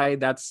the guy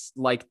that's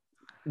like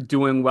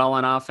doing well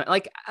on offense.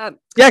 Like,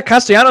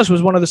 Castellanos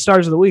was one of the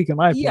stars of the week in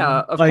my opinion.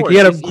 Yeah, of course. He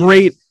had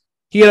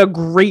a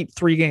great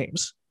 3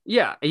 games.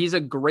 Yeah, he's a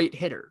great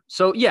hitter.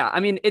 So yeah, I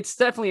mean, it's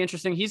definitely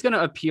interesting. He's going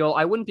to appeal.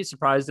 I wouldn't be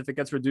surprised if it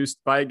gets reduced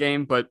by a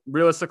game, but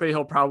realistically,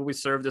 he'll probably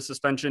serve the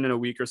suspension in a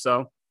week or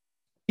so.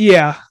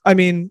 Yeah, I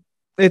mean,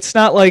 it's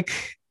not like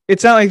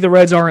the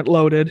Reds aren't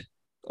loaded.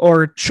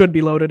 Or should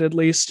be loaded at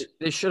least.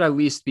 They should at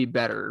least be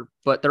better,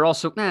 but they're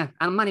also,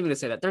 I'm not even going to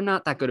say that. They're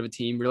not that good of a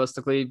team,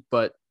 realistically,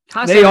 but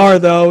they are,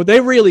 though. They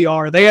really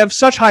are. They have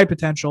such high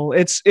potential.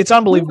 It's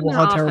unbelievable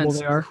how terrible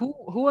they are.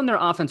 Who on their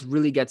offense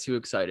really gets you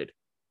excited?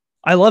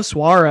 I love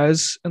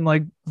Suarez, and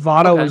like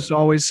Votto was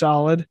always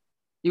solid.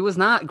 He was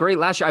not great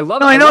last year.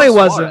 I know he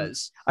wasn't.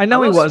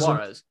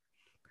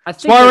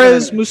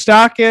 Suarez,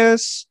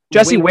 Moustakas,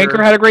 Jesse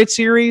Winker had a great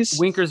series.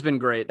 Winker's been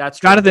great. That's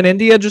true. Jonathan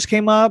India just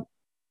came up.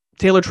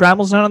 Taylor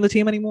Trammell's not on the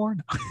team anymore.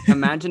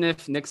 Imagine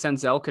if Nick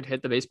Senzel could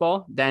hit the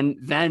baseball, then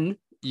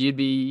you'd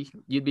be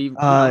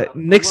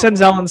Nick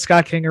Senzel and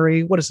Scott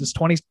Kingery. What is this,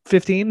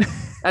 2015?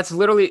 That's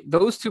literally,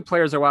 those 2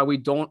 players are why we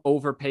don't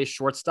overpay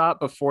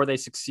shortstop before they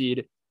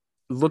succeed.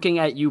 Looking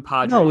at you,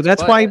 Padres. No,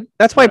 that's why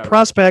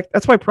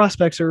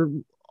prospects are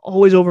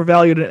always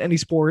overvalued in any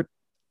sport.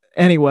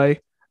 Anyway,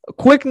 a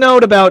quick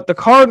note about the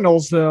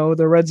Cardinals, though,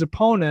 the Reds'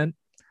 opponent.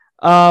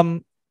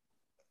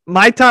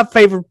 My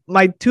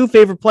 2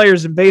 favorite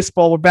players in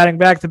baseball were batting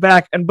back to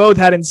back, and both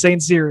had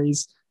insane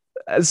series.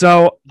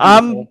 So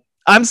beautiful.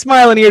 I'm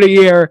smiling ear to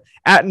ear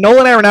at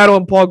Nolan Arenado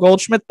and Paul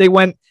Goldschmidt. They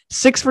went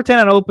 6 for 10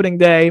 on opening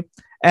day,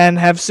 and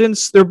have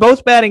since. They're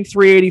both batting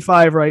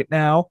 .385 right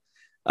now.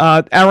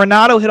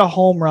 Arenado hit a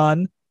home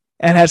run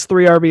and has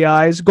 3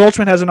 RBIs.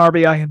 Goldschmidt has an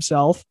RBI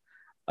himself.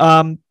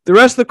 The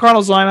rest of the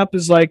Cardinals lineup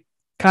is like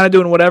kind of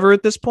doing whatever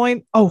at this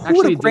point. Oh,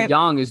 actually,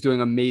 DeYoung is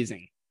doing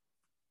amazing.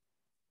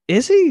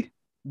 Is he?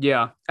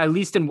 Yeah, at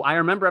least I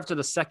remember after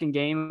the second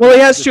game. Well, he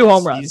has 2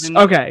 home runs.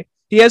 Okay,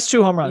 he has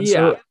 2 home runs. Yeah.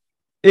 So,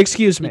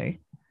 excuse me.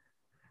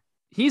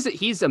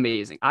 He's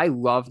amazing. I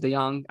love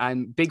DeYoung.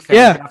 I'm a big fan.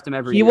 Yeah, draft him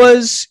every year.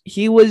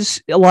 He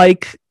was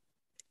like,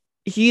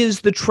 he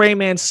is the Trey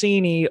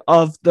Mancini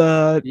of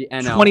the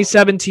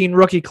 2017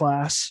 rookie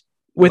class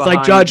with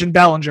like Judge and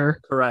Bellinger.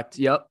 Correct.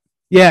 Yep.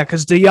 Yeah,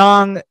 because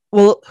DeYoung.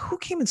 Well, who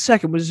came in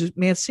second? Was it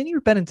Mancini or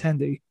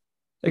Benintendi?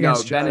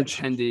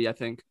 Benintendi, I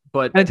think.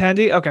 But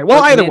Benintendi. Okay.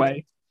 Well, either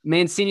way.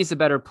 Mancini's a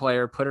better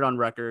player. Put it on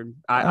record.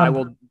 I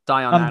will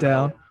die on that. I'm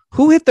down.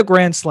 Who hit the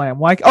grand slam?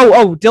 Like,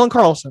 Dylan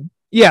Carlson.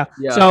 Yeah.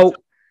 So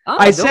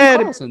I said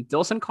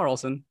Dilson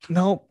Carlson.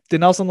 no,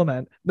 Dinelson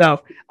Lamet.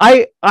 No,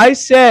 I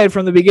said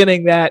from the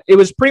beginning that it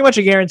was pretty much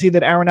a guarantee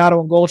that Arenado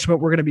and Goldschmidt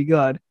were going to be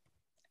good.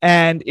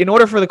 And in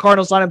order for the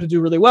Cardinals lineup to do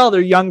really well,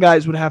 their young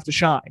guys would have to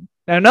shine.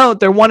 Now, no,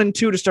 they're 1-2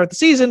 to start the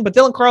season, but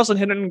Dylan Carlson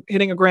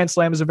hitting a grand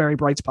slam is a very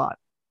bright spot.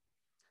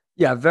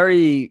 Yeah,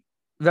 very,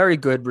 very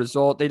good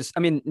result.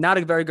 Not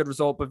a very good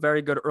result, but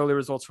very good early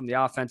results from the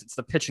offense. It's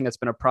the pitching that's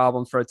been a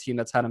problem for a team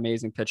that's had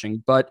amazing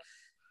pitching, but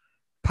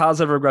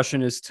positive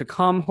regression is to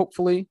come,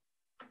 hopefully.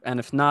 And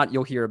if not,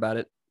 you'll hear about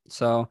it.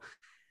 So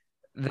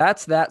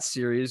that's that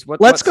series.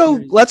 Let's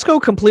go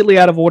completely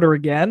out of order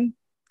again.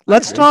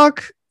 Let's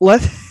talk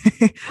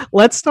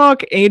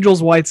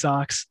Angels White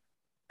Sox,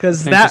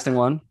 because interesting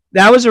one.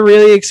 That was a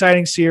really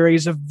exciting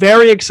series, a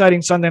very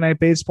exciting Sunday Night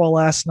Baseball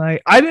last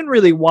night. I didn't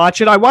really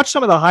watch it. I watched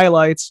some of the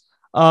highlights.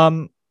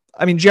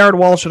 Jared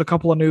Walsh had a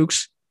couple of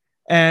nukes,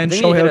 and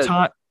Shohei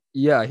Ohtani.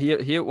 Yeah, he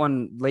hit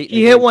one late.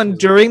 He hit one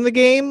during the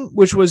game,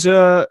 which was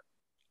which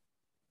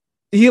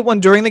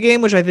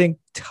I think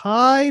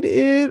tied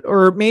it,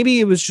 or maybe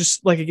it was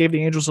just like it gave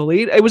the Angels a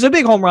lead. It was a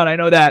big home run, I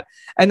know that.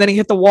 And then he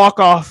hit the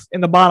walk-off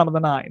in the bottom of the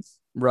ninth.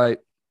 Right.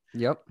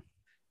 Yep.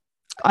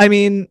 I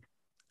mean,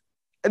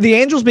 the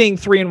Angels being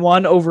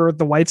 3-1 over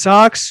the White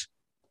Sox,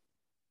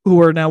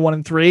 who are now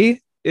 1-3,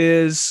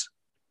 is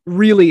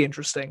really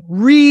interesting.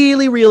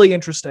 Really, really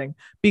interesting,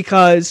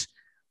 because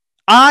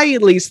I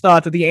at least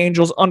thought that the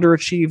Angels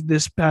underachieved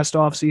this past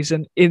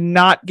offseason in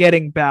not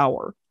getting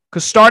Bauer,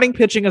 because starting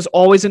pitching is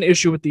always an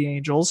issue with the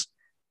Angels.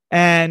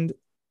 And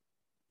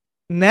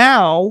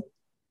now,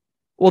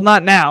 well,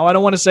 not now. I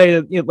don't want to say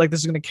that like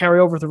this is going to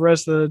carry over for the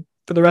rest of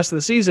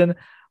the season,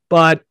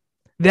 but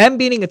them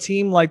beating a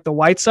team like the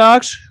White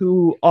Sox,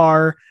 who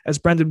are, as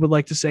Brendan would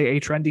like to say,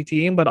 a trendy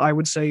team, but I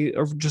would say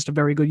are just a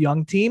very good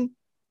young team.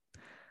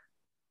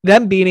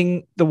 Them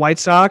beating the White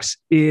Sox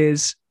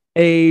is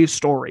a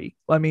story,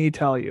 let me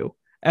tell you.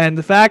 And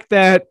the fact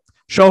that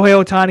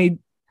Shohei Ohtani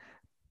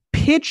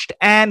pitched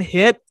and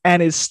hit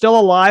and is still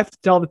alive to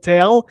tell the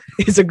tale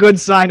is a good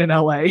sign in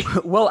LA.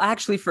 Well,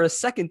 actually, for a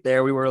second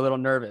there, we were a little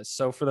nervous.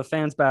 So for the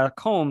fans back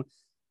home,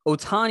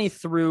 Ohtani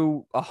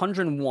threw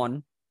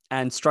 101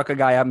 and struck a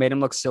guy out, made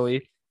him look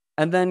silly,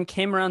 and then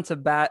came around to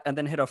bat and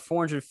then hit a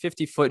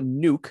 450-foot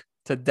nuke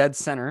to dead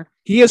center.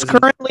 He is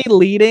currently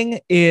leading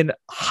in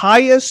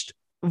highest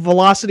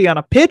velocity on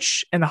a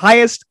pitch and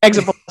highest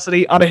exit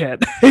velocity on a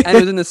hit. And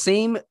it was in the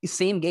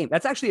same game.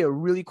 That's actually a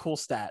really cool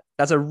stat.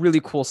 That's a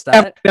really cool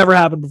stat. Never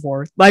happened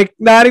before. Like,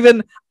 not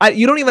even,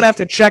 you don't even have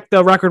to check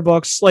the record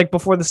books like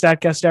before the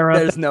StatCast era.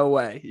 There's no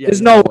way. Yeah,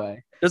 there's no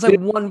way. There's like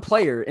one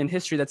player in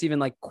history that's even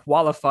like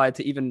qualified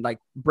to even like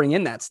bring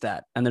in that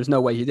stat, and there's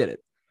no way he did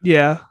it.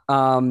 Yeah.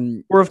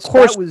 We're of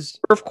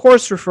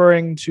course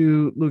referring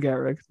to Lou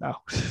Gehrig. No.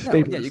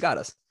 Yeah, you got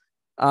us.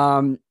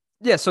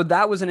 Yeah, so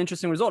that was an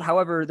interesting result.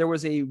 However, there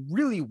was a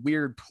really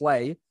weird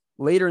play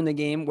later in the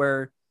game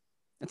where,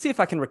 let's see if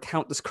I can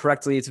recount this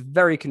correctly. It's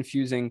very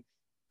confusing.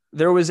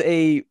 There was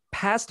a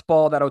passed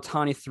ball that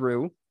Ohtani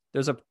threw.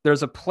 There's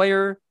a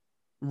player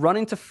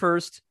running to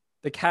first.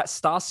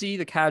 Stassi,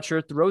 the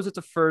catcher, throws it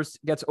to first,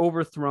 gets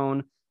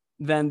overthrown.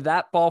 Then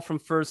that ball from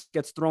first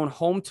gets thrown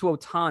home to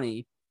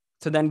Ohtani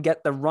to then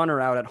get the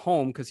runner out at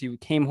home because he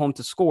came home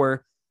to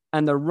score.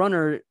 And the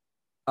runner,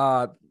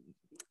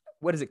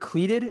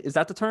 cleated? Is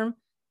that the term?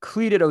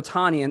 Cleated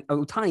Ohtani, and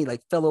Ohtani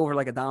like fell over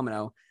like a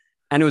domino.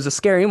 And it was a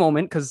scary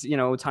moment because,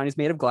 Ohtani's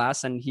made of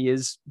glass, and he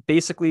is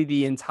basically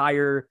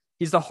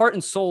he's the heart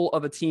and soul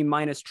of a team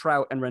minus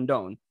Trout and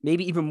Rendon,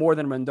 maybe even more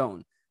than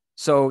Rendon.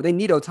 So they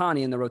need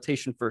Ohtani in the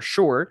rotation for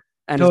sure,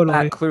 and his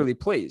bat clearly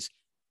plays.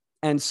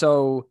 And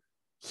so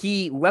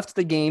he left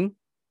the game,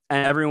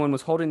 and everyone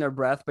was holding their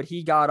breath, but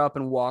he got up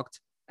and walked,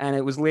 and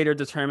it was later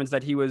determined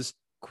that he was,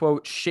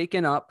 quote,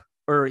 shaken up,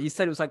 or he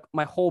said it was like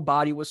my whole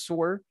body was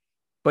sore,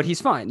 but he's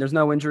fine. There's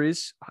no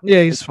injuries.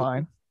 Yeah, he's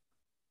fine.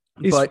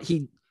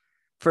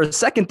 For a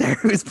second there,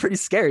 it was pretty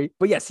scary.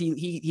 But yes,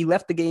 he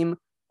left the game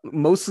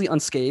mostly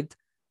unscathed,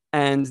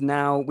 and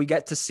now we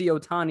get to see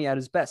Ohtani at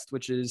his best,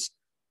 which is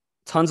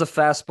tons of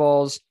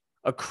fastballs,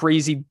 a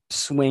crazy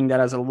swing that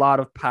has a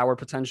lot of power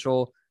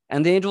potential,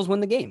 and the Angels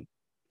win the game.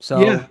 So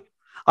yeah,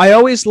 I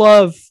always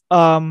love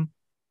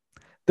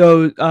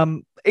those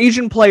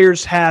Asian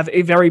players have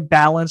a very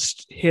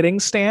balanced hitting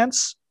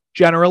stance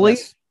generally.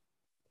 Yes.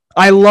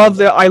 I love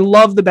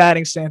the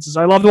batting stances.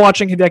 I loved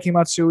watching Hideki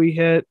Matsui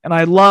hit, and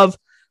I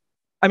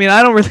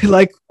don't really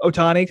like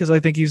Ohtani because I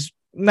think he's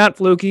not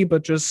fluky,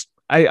 but just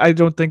I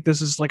don't think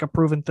this is like a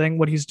proven thing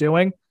what he's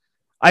doing.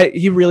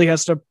 He really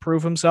has to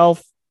prove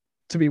himself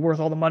to be worth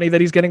all the money that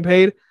he's getting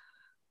paid.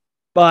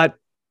 But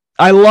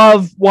I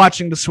love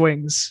watching the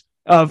swings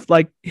of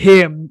like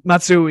him,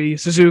 Matsui,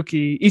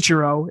 Suzuki,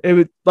 Ichiro. It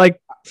was like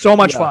so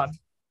much fun.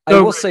 I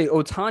will say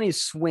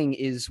Ohtani's swing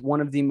is one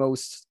of the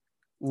most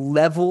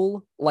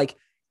level, like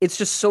it's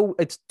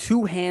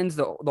two hands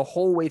the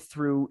whole way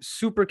through,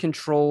 super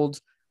controlled,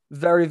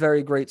 very,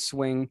 very great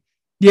swing.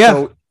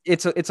 Yeah.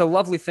 So it's a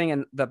lovely thing.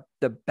 And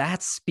the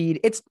bat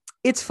speed,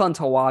 it's fun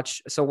to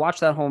watch. So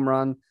watch that home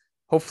run.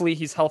 Hopefully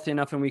he's healthy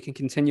enough and we can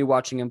continue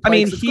watching him I play.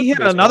 mean, 'cause it's he good hit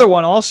for baseball. another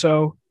one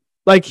also.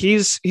 Like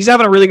he's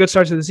having a really good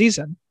start to the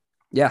season.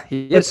 Yeah,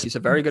 he It's- is. He's a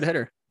very good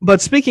hitter. But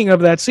speaking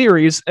of that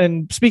series,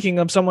 and speaking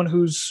of someone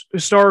who's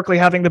historically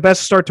having the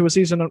best start to a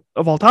season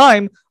of all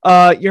time,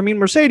 Yermin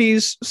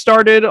Mercedes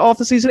started off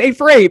the season 8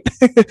 for 8.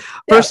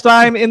 First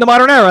time in the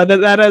modern era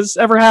that has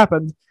ever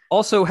happened.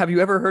 Also, have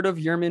you ever heard of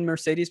Yermin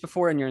Mercedes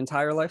before in your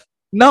entire life?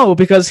 No,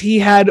 because he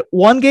had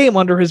one game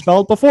under his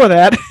belt before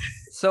that.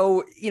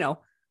 So,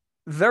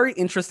 very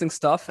interesting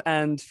stuff.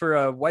 And for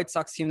a White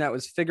Sox team that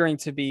was figuring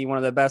to be one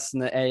of the best in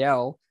the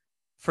AL,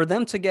 for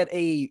them to get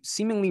a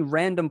seemingly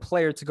random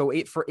player to go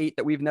 8 for 8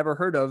 that we've never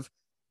heard of,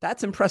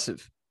 that's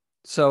impressive.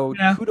 So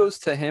kudos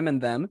to him and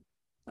them.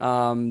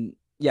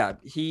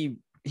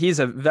 He's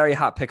a very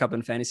hot pickup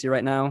in fantasy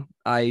right now.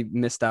 I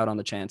missed out on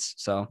the chance.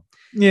 So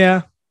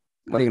Yeah.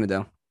 what are you going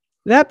to do?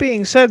 That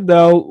being said,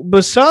 though,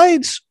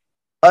 besides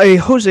a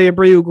Jose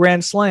Abreu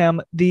grand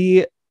slam,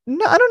 I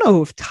don't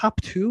know if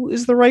top 2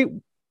 is the right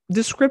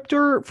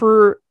descriptor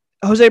for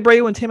Jose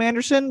Abreu and Tim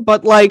Anderson,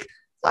 but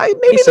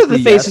maybe they're the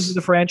faces of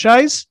the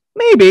franchise.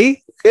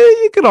 Maybe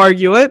you could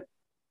argue it.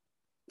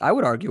 I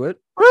would argue it.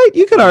 Right,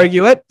 you could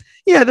argue it.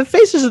 Yeah, the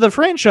faces of the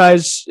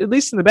franchise, at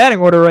least in the batting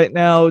order right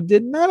now,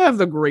 did not have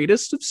the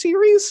greatest of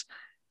series,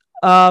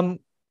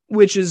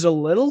 which is a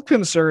little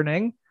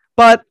concerning.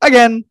 But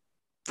again,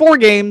 4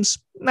 games,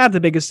 not the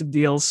biggest of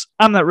deals.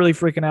 I'm not really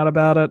freaking out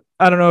about it.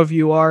 I don't know if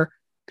you are,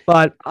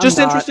 but just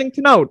interesting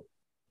to note.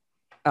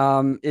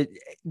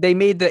 They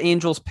made the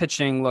Angels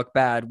pitching look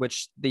bad,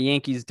 which the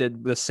Yankees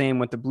did the same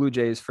with the Blue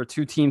Jays for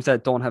 2 teams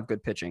that don't have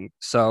good pitching.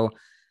 So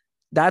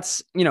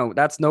that's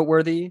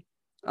noteworthy.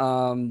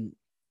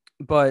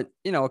 But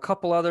a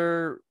couple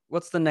other,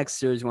 what's the next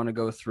series you want to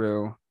go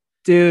through?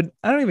 Dude,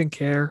 I don't even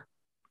care.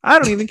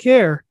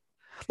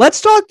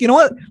 Let's talk. You know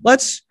what?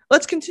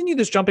 Let's continue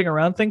this jumping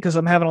around thing because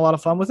I'm having a lot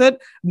of fun with it.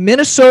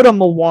 Minnesota,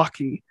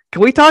 Milwaukee.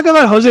 Can we talk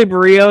about Jose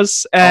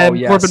Barrios and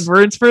Corbin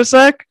Burns for a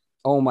sec?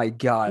 Oh my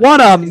God. What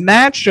a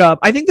matchup.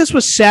 I think this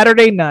was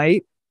Saturday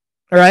night,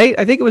 right?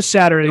 I think it was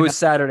Saturday. It was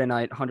Saturday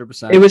night,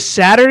 100%. It was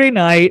Saturday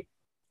night.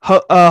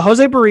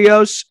 Jose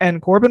Barrios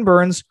and Corbin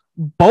Burns,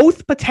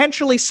 both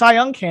potentially Cy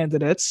Young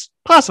candidates,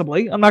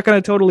 possibly. I'm not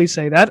going to totally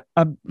say that.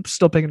 I'm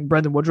still picking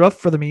Brendan Woodruff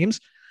for the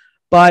memes.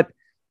 But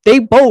they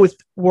both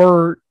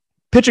were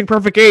pitching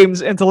perfect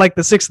games into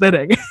the 6th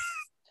inning.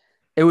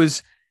 It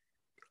was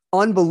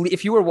unbelievable.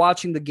 If you were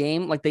watching the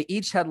game, they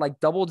each had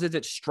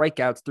double-digit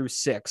strikeouts through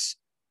 6.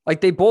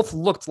 They both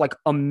looked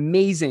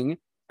amazing.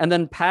 And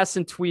then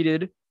Passan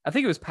tweeted, I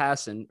think it was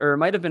Passan, or it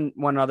might have been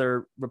one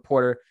other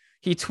reporter.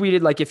 He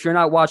tweeted, if you're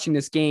not watching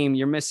this game,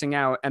 you're missing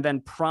out. And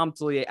then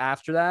promptly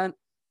after that,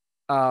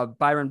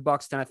 Byron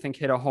Buxton, I think,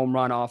 hit a home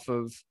run off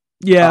of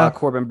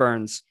Corbin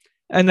Burns.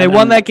 And they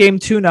won that game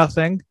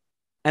 2-0.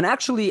 And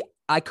actually,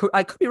 I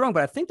could be wrong,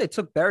 but I think they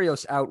took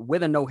Barrios out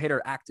with a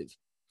no-hitter active.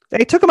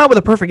 They took him out with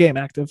a perfect game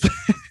active.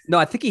 No,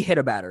 I think he hit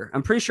a batter.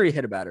 I'm pretty sure he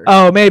hit a batter.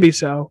 Oh, maybe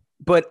so.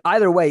 But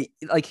either way,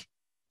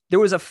 there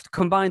was a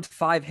combined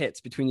 5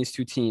 hits between these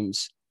 2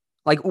 teams.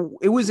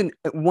 It was an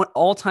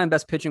all-time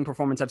best pitching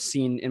performance I've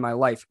seen in my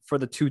life for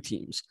the 2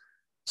 teams.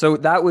 So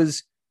that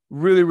was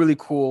really, really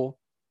cool.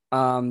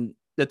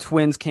 The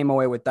Twins came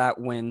away with that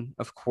win,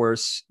 of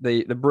course.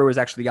 The Brewers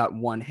actually got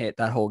 1 hit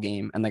that whole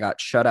game, and they got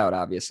shut out,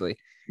 obviously.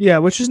 Yeah,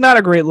 which is not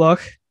a great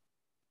look.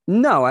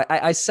 No,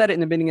 I said it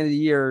in the beginning of the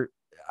year.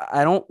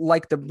 I don't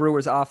like the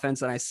Brewers'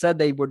 offense, and I said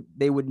they would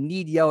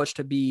need Yelich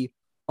to be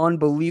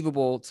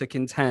unbelievable to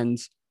contend,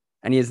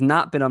 and he has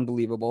not been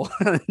unbelievable.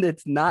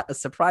 It's not a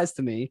surprise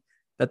to me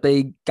that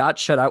they got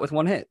shut out with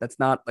 1 hit. That's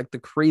not the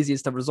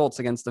craziest of results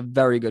against a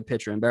very good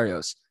pitcher in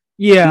Barrios.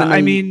 Yeah,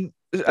 I mean,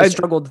 I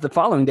struggled the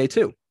following day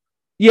too.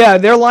 Yeah,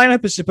 their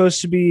lineup is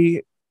supposed to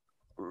be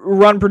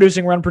run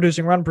producing,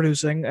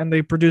 and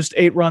they produced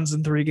 8 runs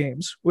in 3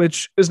 games,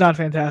 which is not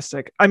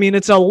fantastic. I mean,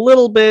 it's a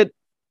little bit.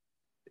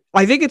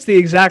 I think it's the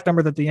exact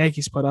number that the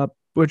Yankees put up,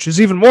 which is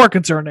even more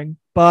concerning.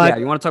 But yeah,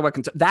 you want to talk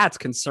about that's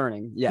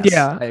concerning. Yes,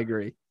 yeah, I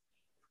agree.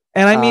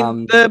 And I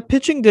mean, the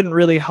pitching didn't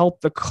really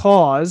help the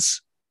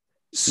cause.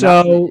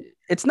 So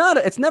it's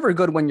never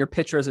good when your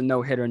pitcher is a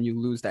no hitter and you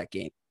lose that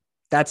game.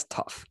 That's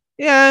tough.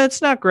 Yeah,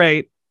 it's not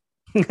great.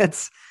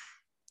 But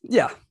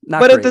great.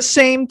 At the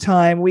same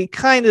time, we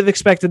kind of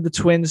expected the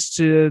Twins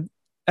to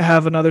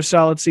have another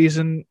solid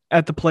season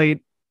at the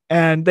plate,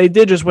 and they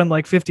did just win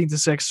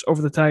 15-6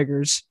 over the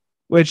Tigers.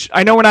 Which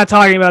I know we're not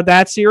talking about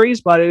that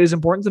series, but it is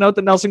important to note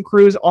that Nelson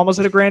Cruz almost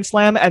hit a grand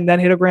slam and then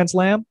hit a grand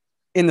slam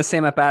in the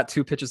same at bat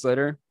 2 pitches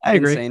later. I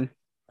agree. Insane.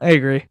 I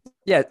agree.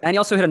 Yeah, and he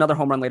also hit another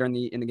home run later in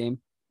the game.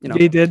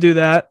 He did do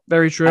that.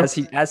 Very true. As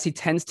he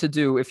tends to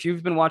do. If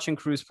you've been watching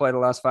Cruz play the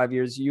last 5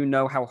 years, you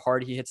know how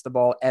hard he hits the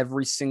ball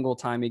every single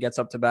time he gets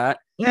up to bat.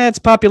 Yeah, it's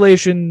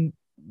population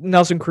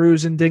Nelson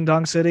Cruz in Ding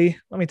Dong City.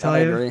 Let me tell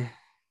you.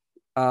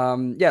 I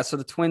agree. So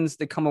the Twins,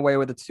 they come away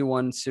with a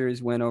 2-1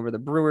 series win over the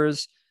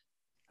Brewers.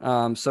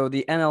 So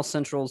the NL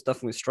Central is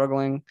definitely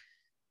struggling.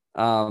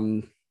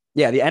 The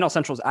NL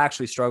Central is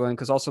actually struggling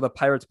because also the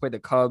Pirates played the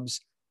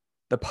Cubs.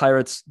 The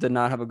Pirates did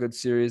not have a good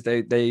series.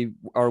 They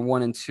are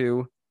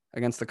 1-2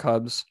 against the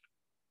Cubs.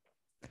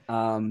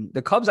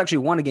 The Cubs actually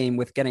won a game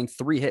with getting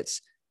 3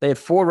 hits. They had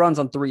 4 runs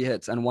on 3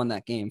 hits and won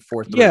that game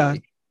 4-3. Yeah,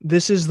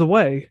 this is the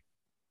way.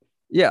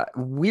 Yeah,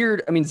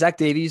 weird. I mean, Zach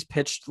Davies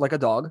pitched like a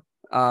dog.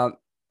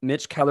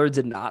 Mitch Keller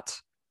did not.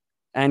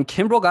 And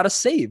Kimbrel got a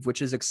save,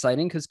 which is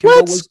exciting because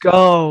Kimbrel was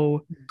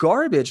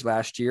garbage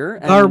last year.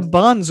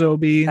 Garbanzo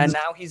beans. And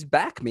now he's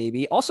back,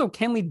 maybe. Also,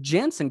 Kenley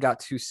Jansen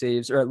got 2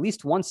 saves, or at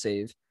least 1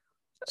 save.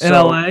 In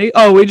LA?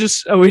 Oh,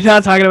 we're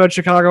not talking about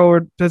Chicago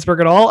or Pittsburgh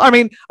at all? I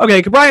mean,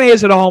 okay, Brian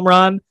Hayes hit a home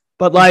run,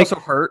 but like... He's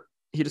also hurt.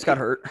 He just got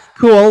hurt.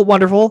 Cool,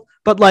 wonderful.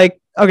 But like,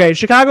 okay,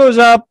 Chicago's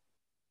up.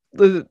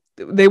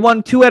 They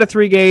won 2 out of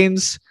 3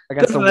 games.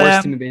 Against the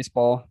worst team in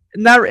baseball.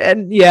 It's not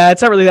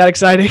really that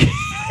exciting.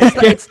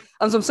 That's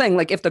what I'm saying.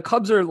 Like, if the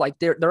Cubs are like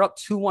they're up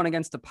 2-1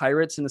 against the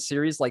Pirates in the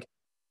series, like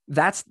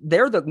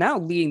they're now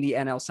leading the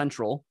NL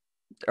Central,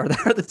 or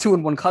they're the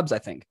 2-1 Cubs, I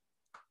think.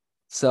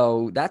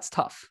 So that's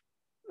tough.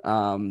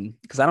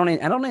 Because I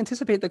don't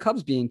anticipate the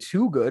Cubs being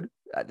too good.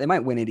 They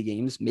might win 80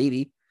 games,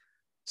 maybe.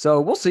 So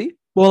we'll see.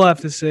 We'll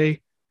have to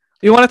see.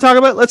 Let's talk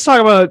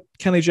about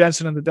Kenley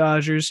Jansen and the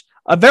Dodgers.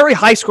 A very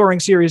high scoring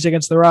series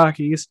against the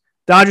Rockies.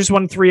 Dodgers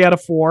won 3 out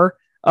of 4.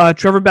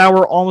 Trevor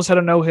Bauer almost had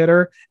a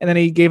no-hitter, and then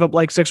he gave up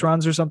like 6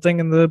 runs or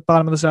something in the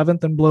bottom of the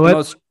 7th and blew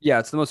it.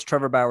 It's the most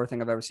Trevor Bauer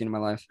thing I've ever seen in my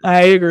life.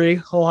 I agree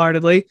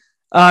wholeheartedly.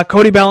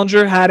 Cody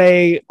Bellinger had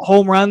a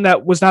home run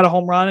that was not a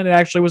home run, and it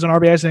actually was an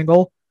RBI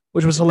single,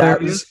 which was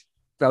hilarious.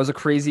 That was a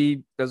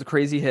crazy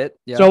hit.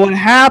 Yeah. So what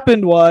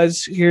happened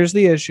was, here's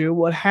the issue.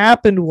 What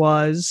happened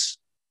was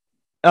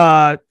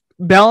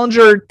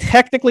Bellinger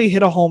technically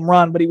hit a home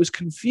run, but he was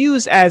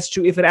confused as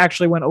to if it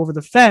actually went over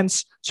the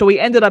fence. So he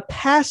ended up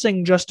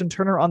passing Justin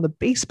Turner on the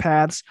base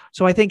paths.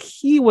 So I think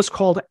he was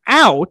called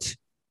out,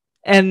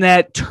 and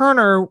that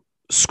Turner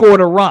scored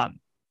a run,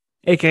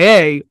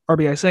 aka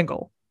RBI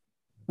single.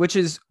 Which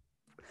is,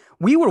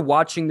 we were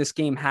watching this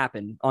game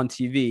happen on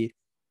TV,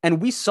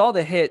 and we saw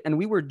the hit, and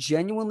we were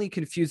genuinely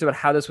confused about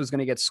how this was going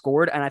to get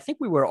scored. And I think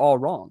we were all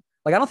wrong.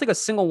 Like, I don't think a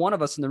single one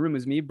of us in the room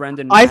was me,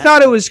 Brendan. I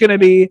thought it was going to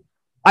be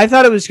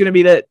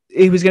that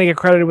he was going to get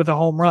credited with a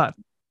home run.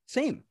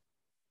 Same.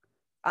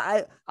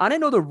 I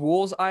didn't know the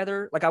rules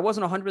either. Like, I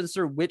wasn't 100%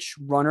 sure which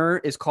runner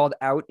is called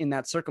out in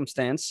that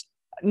circumstance.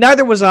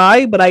 Neither was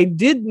I, but I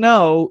did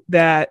know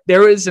that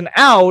there is an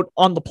out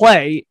on the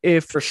play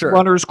if for sure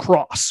runners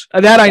cross.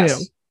 That I knew.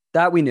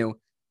 That we knew.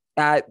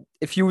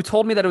 If you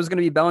told me that it was going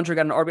to be Bellinger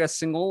got an RBI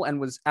single and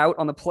was out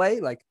on the play,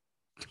 like,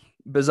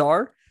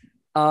 bizarre.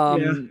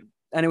 And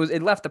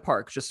it left the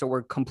park, just so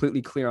we're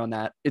completely clear on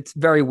that. It's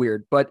very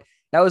weird, but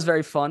that was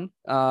very fun.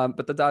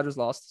 But the Dodgers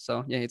lost,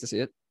 so yeah, I hate to see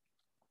it.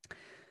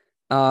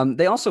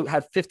 They also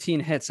had 15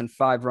 hits and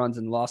 5 runs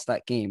and lost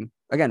that game.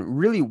 Again,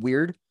 really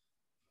weird.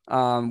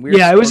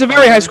 It was a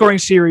very high-scoring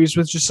series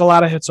with just a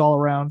lot of hits all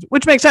around,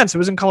 which makes sense. It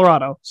was in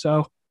Colorado,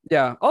 so...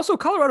 Yeah. Also,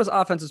 Colorado's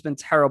offense has been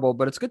terrible,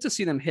 but it's good to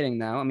see them hitting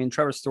now. I mean,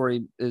 Trevor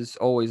Story is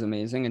always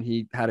amazing, and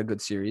he had a good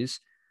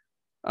series.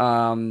 They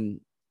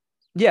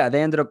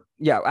ended up...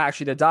 Yeah,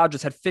 actually, the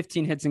Dodgers had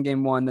 15 hits in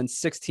Game 1, then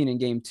 16 in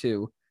Game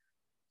 2.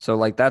 So,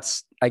 like,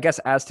 that's, I guess,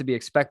 as to be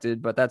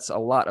expected, but that's a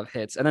lot of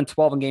hits. And then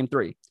 12 in Game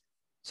 3.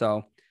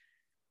 So,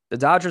 the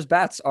Dodgers'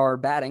 bats are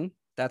batting,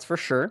 that's for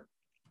sure.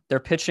 They're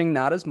pitching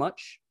not as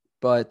much,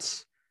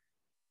 but,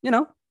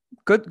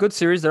 good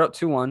series. They're up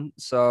 2-1,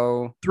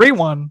 so...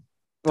 3-1.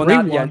 Well,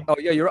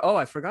 3-1.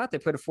 I forgot they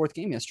played a 4th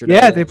game yesterday.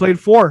 Yeah, they played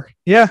 4.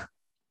 Yeah.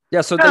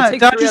 Yeah, so they take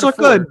Dodgers look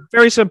good.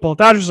 Very simple.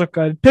 Dodgers look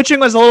good. Pitching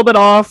was a little bit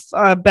off.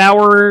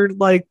 Bauer,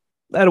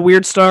 had a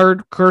weird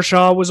start.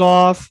 Kershaw was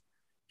off.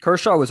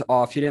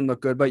 He didn't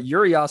look good, but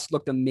Urias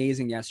looked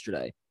amazing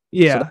yesterday.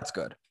 Yeah. So that's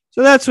good.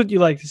 So that's what you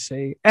like to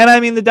see. And I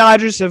mean, the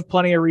Dodgers have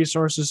plenty of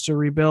resources to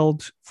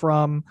rebuild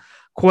from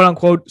quote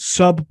unquote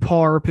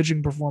subpar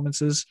pitching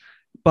performances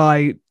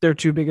by their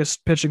 2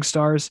 biggest pitching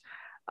stars.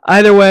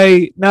 Either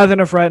way, nothing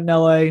to fret in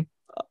LA.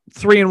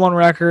 3-1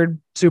 record,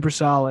 super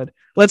solid.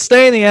 Let's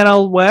stay in the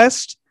NL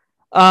West.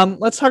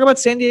 Let's talk about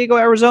San Diego,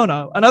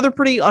 Arizona. Another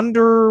pretty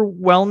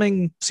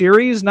underwhelming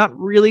series. Not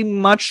really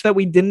much that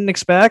we didn't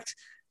expect.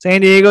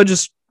 San Diego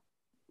just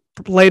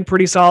played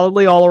pretty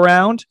solidly all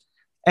around,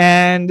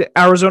 and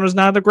Arizona's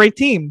not a great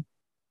team.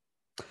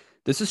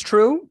 This is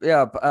true.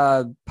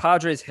 Yeah,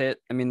 Padres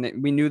hit. I mean,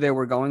 we knew they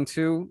were going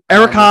to.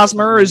 Eric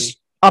Hosmer is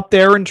up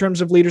there in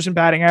terms of leaders in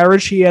batting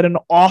average. He had an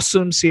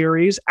awesome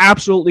series,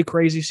 absolutely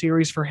crazy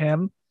series for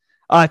him.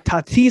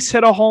 Tatis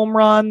hit a home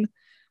run.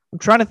 I'm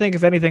trying to think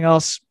of anything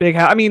else big.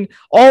 I mean,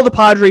 all the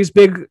Padres'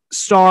 big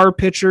star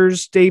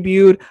pitchers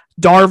debuted.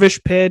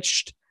 Darvish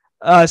pitched,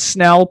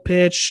 Snell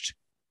pitched,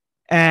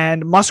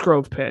 and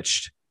Musgrove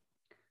pitched.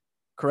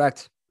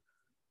 Correct.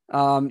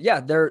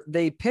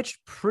 They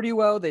pitched pretty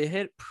well. They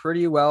hit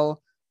pretty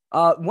well.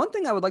 One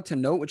thing I would like to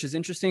note, which is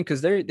interesting,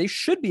 because they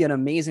should be an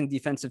amazing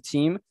defensive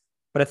team,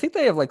 but I think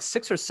they have like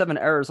 6 or 7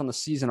 errors on the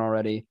season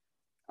already.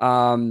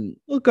 Well,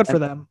 good for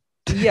them.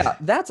 Yeah,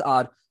 that's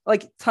odd.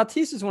 Like,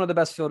 Tatis is one of the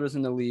best fielders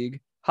in the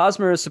league.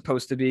 Hosmer is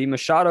supposed to be.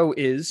 Machado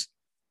is.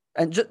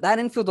 And just that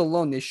infield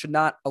alone, they should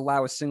not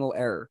allow a single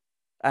error.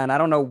 And I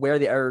don't know where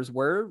the errors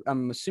were.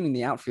 I'm assuming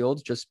the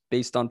outfield, just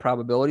based on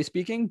probability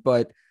speaking,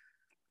 but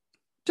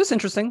just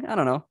interesting. I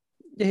don't know.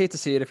 You hate to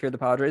see it if you're the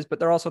Padres, but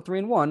they're also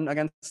 3-1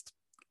 against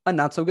a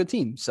not so good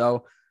team.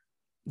 So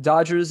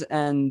Dodgers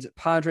and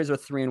Padres are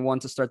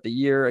 3-1 to start the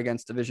year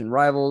against division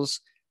rivals.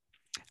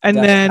 And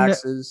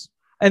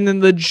then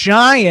the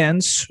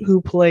Giants,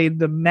 who played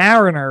the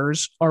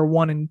Mariners, are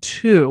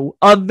 1-2.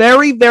 A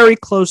very, very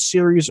close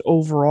series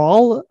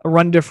overall. A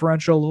run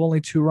differential of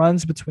only 2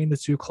 runs between the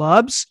two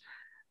clubs.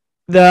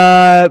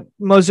 The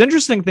most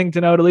interesting thing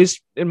to note, at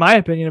least in my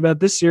opinion, about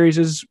this series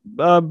is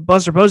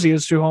Buster Posey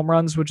has 2 home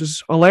runs, which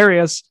is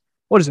hilarious.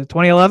 What is it,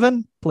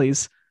 2011?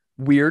 Please.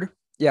 Weird.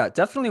 Yeah,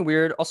 definitely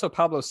weird. Also,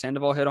 Pablo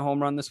Sandoval hit a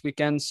home run this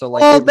weekend. So,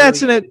 like, well,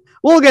 that's in it.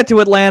 We'll get to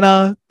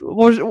Atlanta.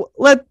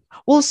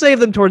 We'll save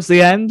them towards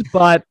the end.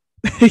 But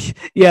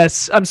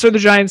yes, I'm sure the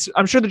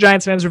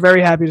Giants fans are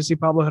very happy to see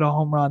Pablo hit a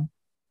home run.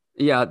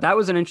 Yeah, that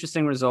was an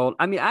interesting result.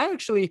 I mean, I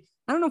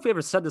don't know if we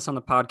ever said this on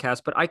the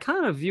podcast, but I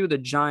kind of view the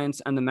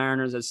Giants and the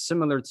Mariners as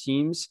similar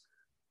teams.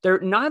 They're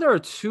neither are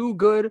too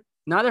good,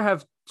 neither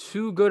have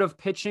too good of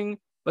pitching,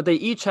 but they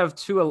each have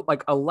 2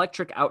 like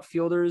electric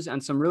outfielders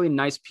and some really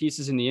nice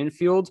pieces in the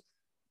infield.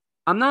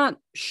 I'm not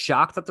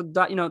shocked that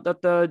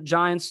the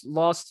Giants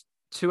lost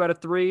 2 out of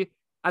 3.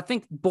 I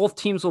think both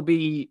teams will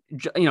be,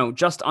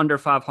 just under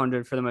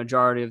 500 for the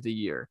majority of the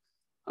year.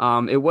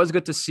 It was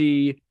good to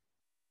see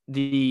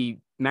the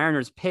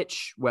Mariners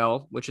pitch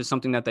well, which is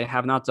something that they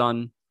have not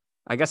done,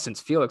 I guess, since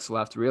Felix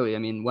left, really. I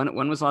mean,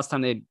 when was the last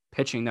time they had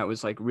pitching that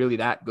was like really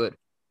that good?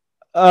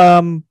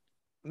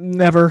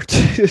 Never.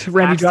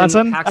 Randy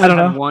Johnson? Paxton I don't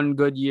know. Had one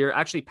good year.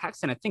 Actually,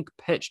 Paxton, I think,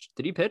 pitched.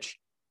 Did he pitch?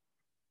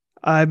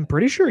 I'm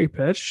pretty sure he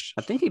pitched.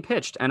 I think he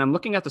pitched. And I'm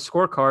looking at the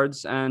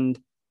scorecards, and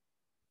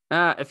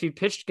if he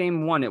pitched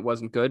game 1, it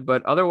wasn't good,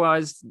 but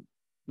otherwise,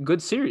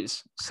 good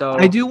series. So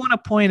I do want to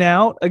point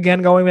out,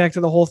 again, going back to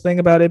the whole thing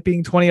about it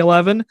being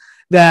 2011,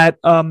 that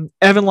Evan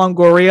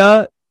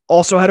Longoria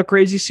also had a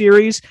crazy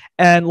series,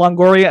 and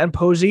Longoria and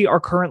Posey are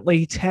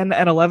currently 10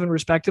 and 11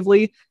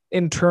 respectively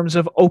in terms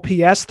of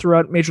OPS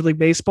throughout Major League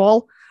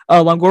Baseball.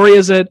 Longoria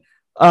is at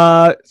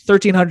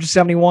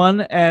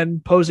 1,371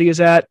 and Posey is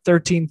at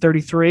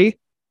 1,333.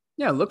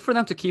 Yeah, look for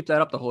them to keep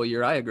that up the whole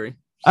year. I agree.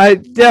 I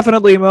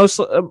definitely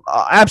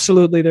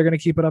absolutely they're going to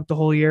keep it up the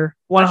whole year.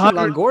 100.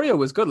 Actually, Longoria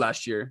was good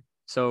last year,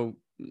 so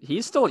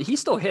he still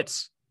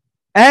hits.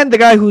 And the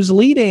guy who's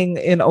leading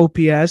in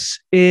OPS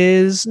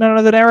is none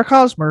other than Eric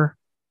Hosmer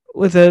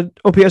with an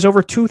OPS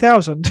over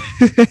 2,000.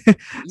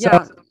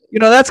 Yeah, so,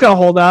 that's going to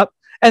hold up.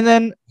 And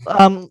then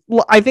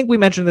I think we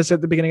mentioned this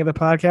at the beginning of the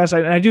podcast.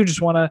 I do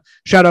just want to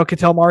shout out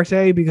Ketel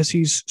Marte because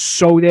he's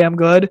so damn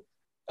good.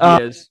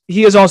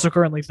 He is also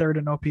currently 3rd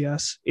in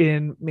OPS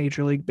in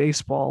Major League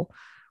Baseball.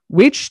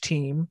 Which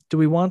team do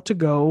we want to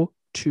go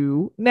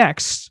to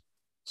next?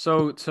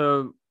 So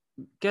to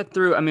get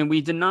through, I mean, we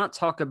did not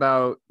talk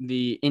about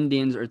the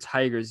Indians or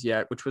Tigers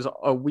yet, which was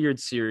a weird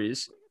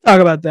series.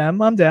 Talk about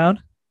them. I'm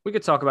down. We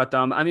could talk about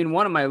them. I mean,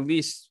 one of my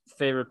least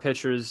favorite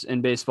pitchers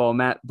in baseball,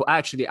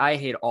 actually, I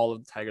hate all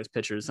of the Tigers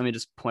pitchers. Let me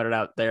just point it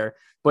out there.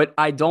 But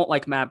I don't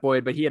like Matt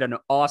Boyd, but he had an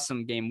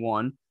awesome game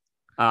 1.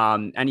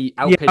 And he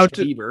outpitched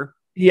Bieber.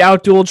 He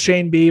outdueled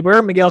Shane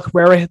Bieber. Miguel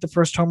Cabrera hit the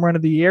first home run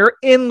of the year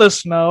in the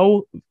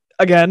snow.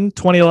 Again,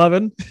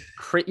 2011.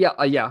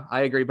 Yeah,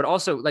 I agree. But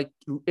also, like,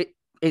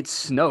 it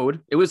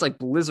snowed. It was like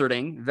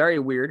blizzarding. Very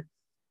weird.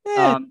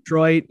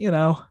 Detroit,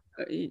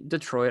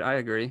 Detroit, I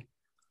agree.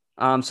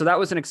 So that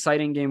was an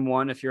exciting game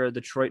 1 if you're a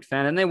Detroit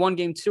fan. And they won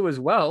game 2 as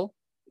well.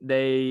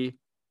 They,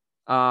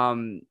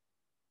 I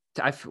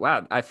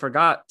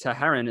forgot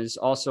Teheran is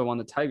also on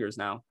the Tigers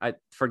now. I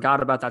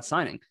forgot about that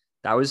signing.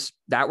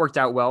 That worked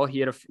out well. He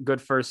had a good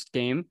first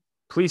game.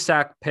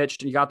 Plesac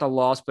pitched. He got the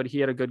loss, but he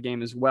had a good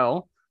game as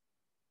well.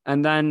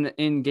 And then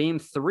in game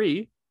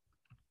 3,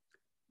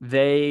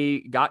 they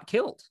got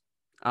killed.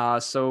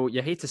 So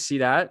you hate to see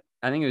that.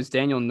 I think it was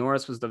Daniel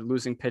Norris was the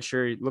losing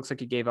pitcher. It looks like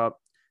he gave up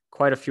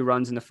quite a few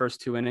runs in the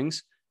first 2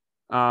 innings.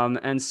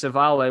 And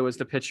Civale was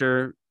the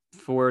pitcher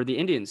for the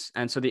Indians.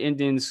 And so the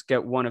Indians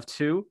get 1 of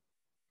 2.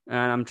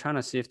 And I'm trying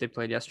to see if they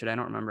played yesterday. I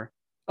don't remember.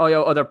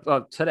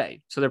 They're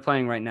today. So they're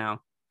playing right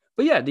now.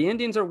 But yeah, the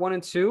Indians are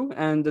 1-2,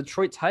 and the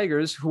Detroit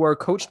Tigers, who are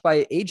coached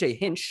by AJ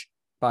Hinch,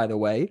 by the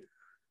way.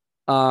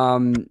 They're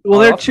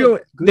 2-2.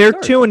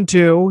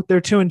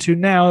 They're 2-2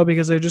 now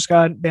because they just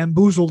got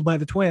bamboozled by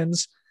the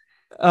Twins.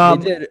 They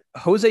did.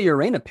 Jose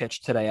Urena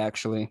pitched today,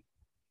 actually.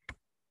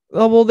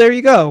 Oh, well, there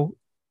you go.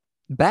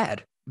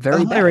 Bad.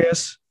 Very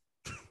hilarious.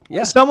 Bad.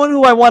 Yeah. Someone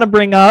who I want to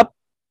bring up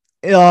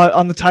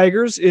on the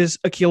Tigers is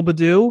Akil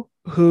Baddoo,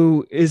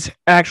 who is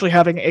actually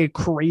having a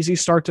crazy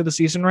start to the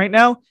season right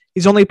now.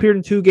 He's only appeared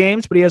in 2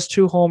 games, but he has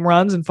 2 home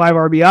runs and 5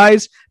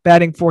 RBIs,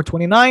 batting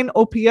 .429,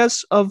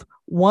 OPS of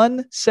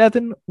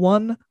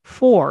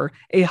 1.714.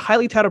 A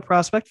highly touted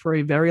prospect for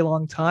a very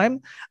long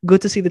time.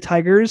 Good to see the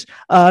Tigers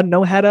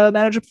know how to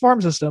manage a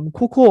farm system.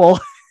 Cool.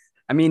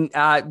 I mean,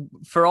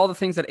 for all the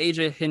things that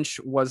AJ Hinch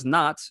was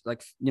not,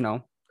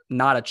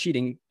 not a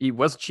cheating, he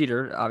was a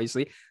cheater,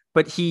 obviously,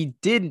 but he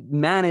did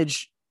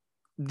manage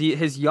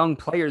his young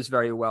players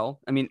very well.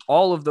 I mean,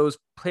 all of those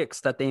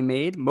picks that they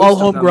made, most all of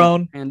them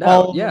homegrown. panned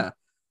out. Yeah.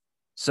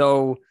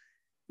 So,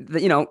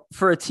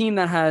 for a team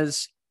that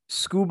has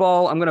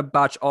Skubal, I'm going to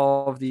botch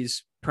all of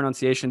these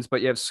pronunciations,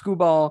 but you have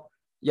Skubal,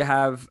 you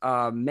have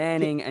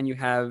Manning, and you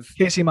have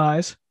Casey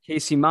Mize,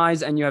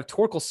 and you have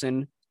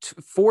Torkelson,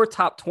 4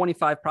 top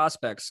 25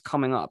 prospects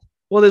coming up.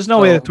 Well, there's no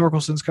way that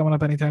Torkelson's coming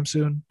up anytime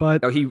soon,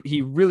 but no,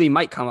 he really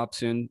might come up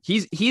soon.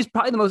 He's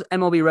probably the most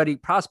MLB ready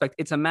prospect.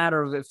 It's a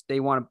matter of if they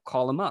want to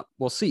call him up.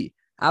 We'll see.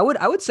 I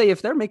would say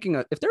if they're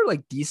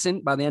like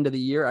decent by the end of the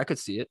year, I could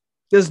see it.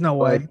 There's no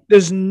way.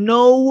 There's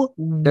no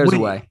There's a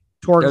way.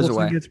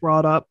 Torkelson gets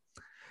brought up.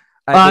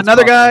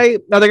 Another guy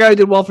who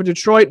did well for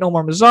Detroit,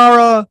 Nomar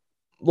Mazara.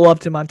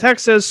 Loved him on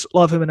Texas.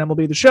 Love him in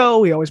MLB The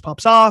Show. He always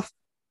pops off.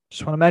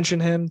 Just want to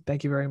mention him.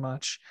 Thank you very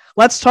much.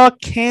 Let's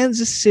talk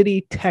Kansas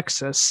City,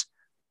 Texas.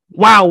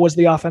 Wow, was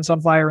the offense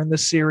on fire in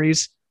this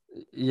series.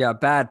 Yeah,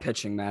 bad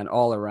pitching, man,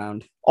 all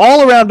around.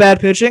 All around bad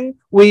pitching.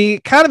 We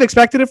kind of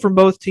expected it from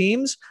both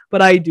teams,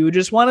 but I do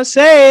just want to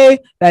say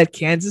that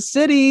Kansas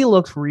City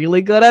looks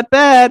really good at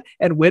bat,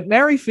 and Whit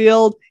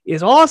Merrifield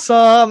is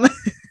awesome.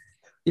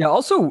 Yeah,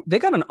 also, they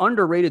got an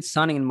underrated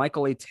signing in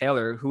Michael A.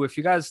 Taylor, who, if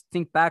you guys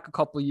think back a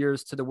couple of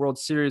years to the World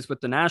Series with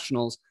the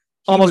Nationals,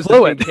 almost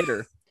blew it.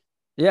 Hitter.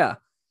 Yeah.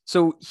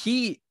 So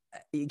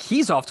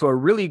he's off to a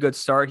really good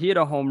start. He hit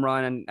a home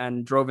run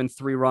and drove in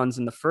 3 runs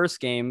in the first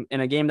game in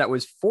a game that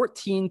was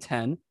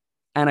 14-10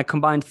 and a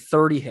combined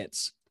 30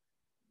 hits.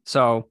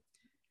 So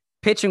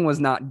pitching was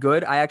not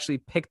good. I actually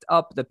picked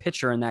up the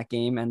pitcher in that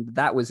game, and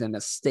that was a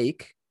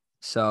mistake.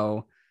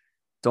 So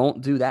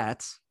don't do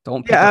that.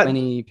 Don't pick up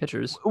any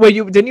pitchers. Wait,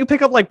 didn't you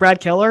pick up like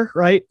Brad Keller,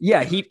 right?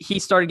 Yeah, he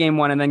started game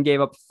 1 and then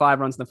gave up 5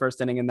 runs in the first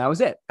inning, and that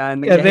was it.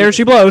 And there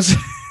she blows.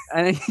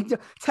 And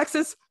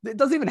Texas, it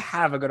doesn't even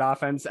have a good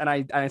offense, and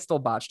I still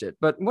botched it.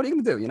 But what are you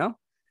gonna do? You know?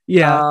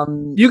 Yeah.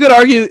 You could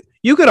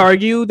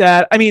argue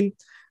that. I mean,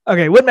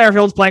 okay, Whit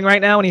Merrifield's playing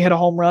right now, and he hit a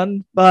home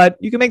run. But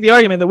you can make the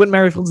argument that Whit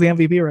Merrifield's the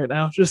MVP right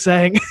now. Just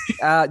saying.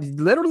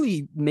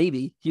 Literally,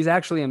 maybe he's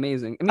actually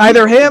amazing. I mean,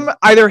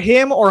 either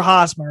him or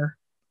Hosmer,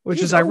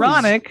 which is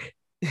ironic.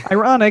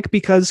 Ironic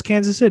because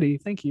Kansas City.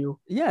 Thank you.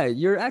 Yeah,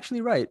 you're actually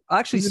right.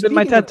 Actually,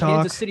 speaking of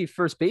Kansas City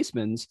first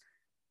baseman,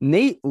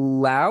 Nate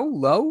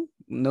Lowe.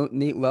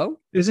 Nate Lowe.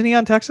 Isn't he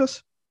on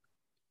Texas?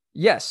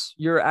 Yes,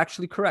 you're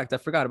actually correct. I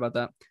forgot about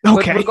that.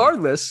 Okay. But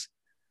regardless,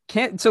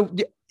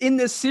 in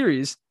this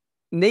series,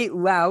 Nate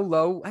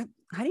Lowe.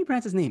 How do you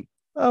pronounce his name?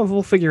 Oh,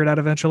 we'll figure it out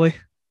eventually.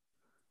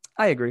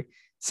 I agree.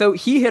 So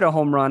he hit a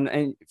home run,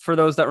 and for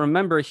those that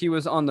remember, he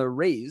was on the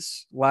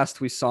Rays last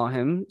we saw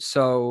him.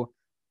 So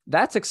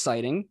that's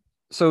exciting.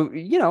 So,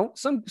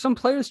 some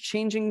players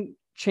changing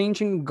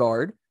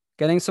guard,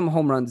 getting some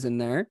home runs in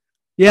there.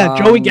 Yeah,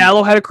 Joey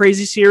Gallo had a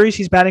crazy series.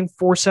 He's batting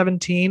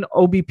 .417,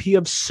 OBP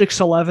of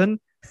 .611.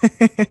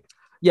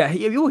 Yeah,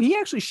 he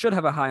actually should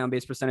have a high on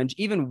base percentage,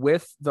 even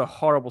with the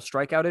horrible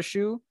strikeout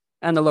issue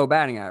and the low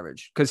batting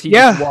average, because he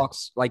just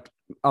walks like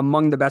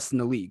among the best in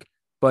the league.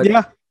 But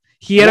yeah,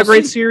 he had a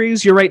great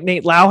series. You're right.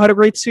 Nate Lowe had a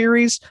great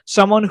series.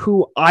 Someone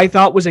who I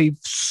thought was a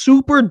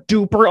super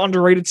duper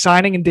underrated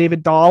signing, and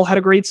David Dahl had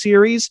a great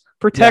series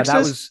for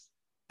Texas.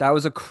 That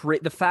was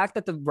the fact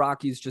that the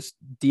Rockies just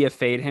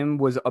DFA'd him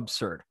was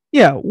absurd.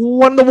 Yeah,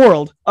 won the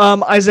world.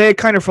 Isaiah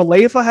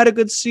Kiner-Falefa had a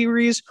good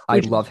series. I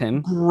love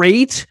him.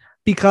 Great,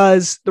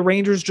 because the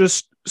Rangers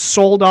just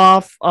sold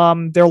off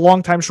their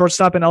longtime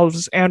shortstop in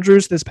Elvis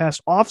Andrus this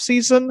past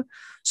offseason.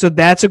 So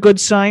that's a good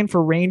sign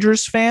for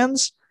Rangers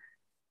fans.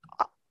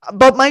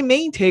 But my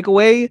main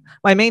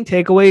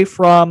takeaway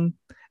from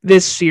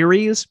this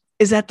series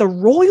is that the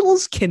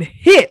Royals can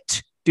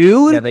hit,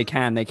 dude. Yeah, they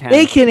can. They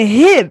can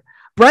hit.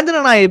 Brendan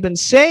and I have been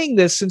saying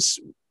this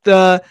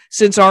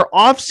since our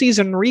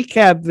off-season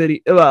recap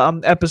video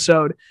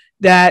episode,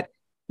 that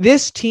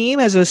this team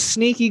has a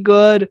sneaky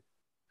good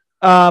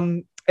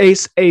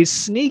a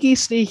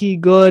sneaky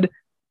good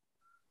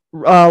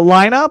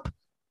lineup.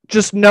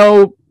 Just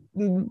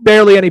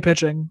barely any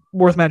pitching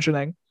worth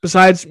mentioning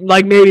besides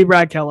like maybe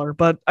Brad Keller,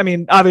 but I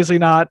mean obviously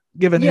not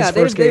given his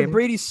first game. They have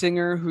Brady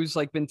Singer, who's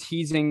like been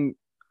teasing.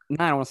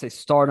 I don't want to say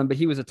stardom, but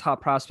he was a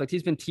top prospect.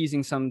 He's been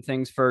teasing some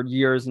things for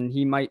years, and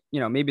he might,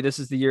 maybe this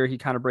is the year he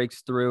kind of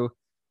breaks through.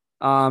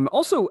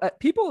 Also,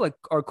 people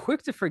are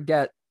quick to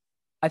forget.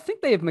 I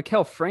think they have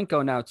Maikel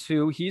Franco now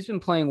too. He's been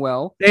playing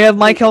well. They have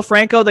Maikel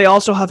Franco. They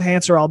also have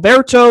Hanser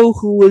Alberto,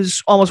 who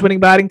was almost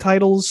winning batting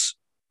titles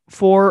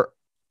for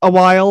a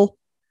while.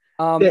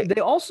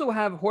 They also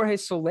have Jorge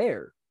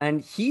Soler,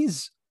 and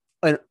he's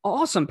an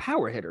awesome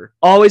power hitter.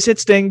 Always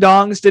hits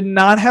ding-dongs. Did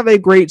not have a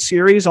great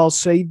series, I'll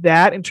say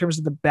that, in terms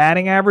of the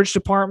batting average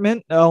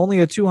department.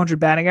 Only a 200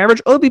 batting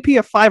average. OBP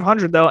of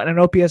 500, though, and an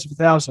OPS of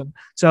 1,000.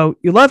 So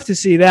you love to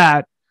see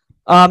that.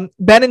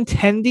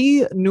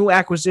 Benintendi, new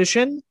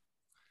acquisition.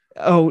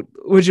 Oh,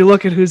 would you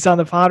look at who's on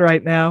the pod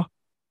right now?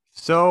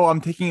 So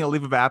I'm taking a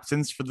leave of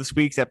absence for this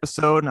week's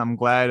episode, and I'm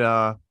glad,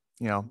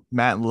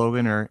 Matt and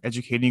Logan are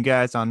educating you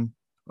guys on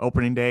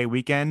opening day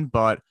weekend,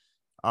 but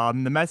The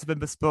Mets have been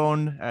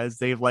postponed, as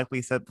they've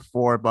likely said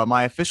before, but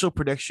my official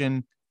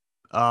prediction,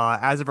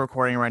 as of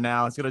recording right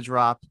now, is going to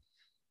drop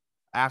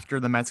after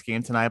the Mets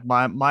game tonight.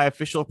 My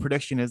official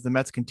prediction is the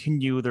Mets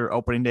continue their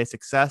opening day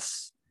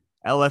success.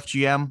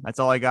 LFGM, that's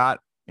all I got.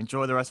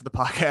 Enjoy the rest of the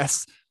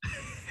podcast.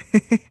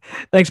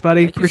 Thanks,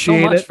 buddy. Thank Appreciate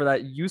you so much it. for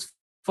that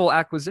useful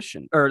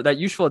acquisition or that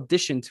useful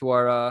addition to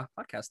our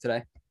podcast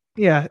today.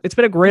 Yeah, it's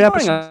been a great He's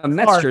episode. wearing a so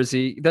Mets far.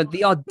 jersey.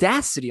 The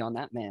audacity on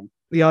that man.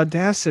 The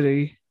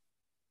audacity.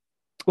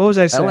 What was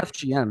I saying?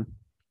 LFGM.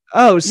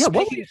 Oh, Yeah,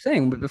 what were you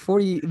saying? But before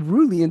you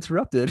rudely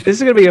interrupted. This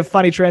is going to be a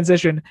funny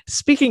transition.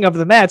 Speaking of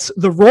the Mets,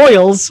 the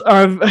Royals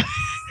are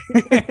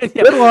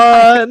good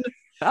one.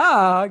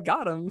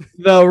 Got him.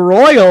 The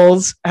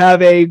Royals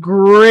have a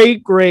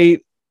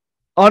great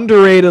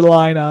underrated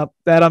lineup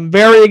that I'm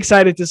very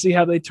excited to see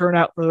how they turn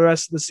out for the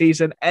rest of the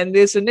season. And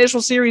this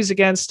initial series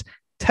against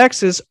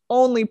Texas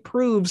only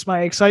proves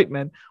my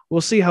excitement.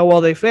 We'll see how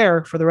well they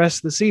fare for the rest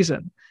of the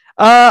season.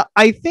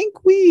 I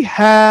think we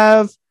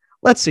have,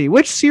 let's see,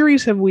 which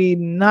series have we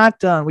not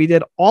done? We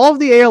did all of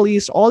the AL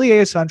East, all the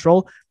AL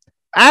Central,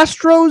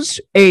 Astros,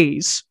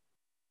 A's.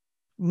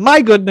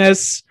 My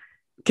goodness,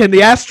 can the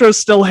Astros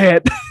still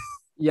hit?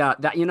 Yeah,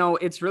 that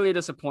it's really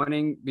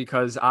disappointing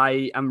because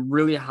I am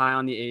really high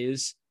on the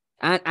A's.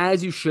 And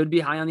as you should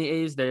be high on the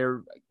A's,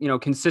 they're,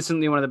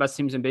 consistently one of the best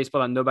teams in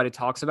baseball that nobody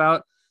talks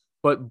about.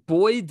 But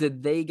boy,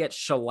 did they get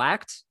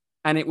shellacked.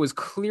 And it was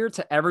clear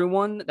to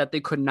everyone that they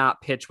could not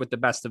pitch with the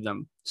best of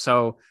them.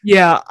 So,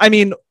 yeah, I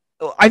mean,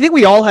 I think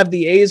we all have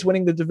the A's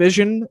winning the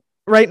division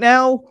right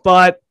now,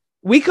 but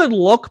we could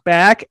look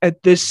back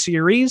at this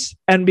series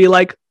and be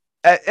like,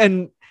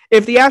 and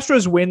if the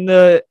Astros win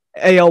the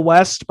AL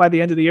West by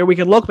the end of the year, we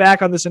could look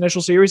back on this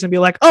initial series and be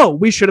like, oh,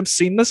 we should have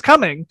seen this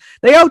coming.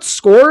 They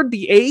outscored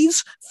the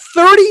A's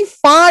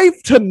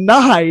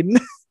 35-9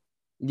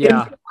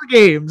 yeah, in 4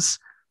 games.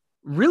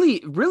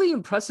 really, really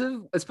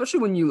impressive, especially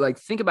when you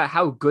think about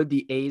how good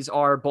the A's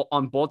are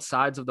on both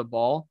sides of the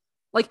ball.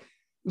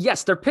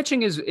 Yes, their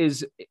pitching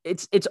is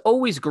it's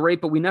always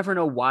great, but we never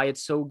know why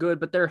it's so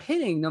good. But their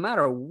hitting, no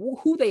matter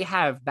who they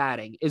have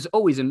batting, is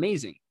always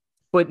amazing.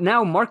 But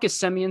now Marcus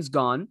Semion's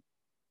gone,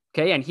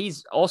 okay, and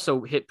he's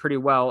also hit pretty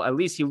well. At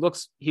least he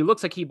looks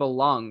like he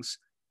belongs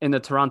in the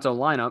Toronto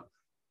lineup.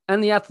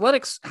 And the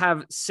Athletics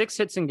have 6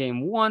 hits in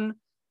game 1,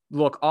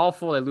 look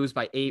awful. They lose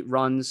by 8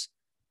 runs.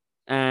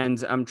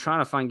 And I'm trying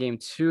to find game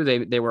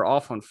 2. They were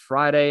off on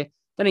Friday.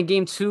 Then in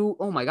game 2,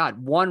 oh my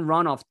God, 1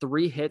 run off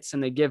 3 hits,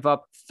 and they give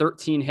up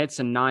 13 hits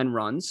and 9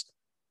 runs.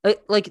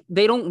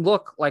 They don't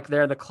look like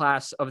they're the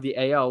class of the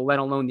AL, let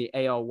alone the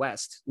AL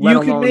West.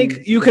 You can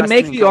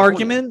make the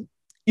argument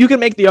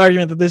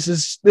that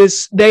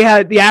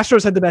the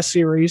Astros had the best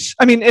series.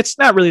 I mean, it's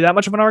not really that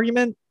much of an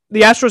argument.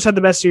 The Astros had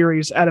the best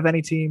series out of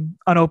any team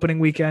on opening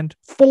weekend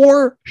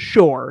for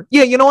sure.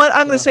 Yeah, you know what?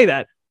 I'm going to say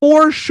that.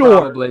 For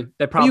sure.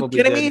 They probably Are you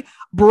kidding did. me?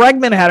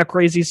 Bregman had a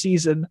crazy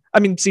season. I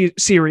mean,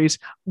 series.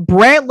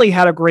 Brantley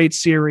had a great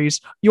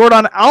series.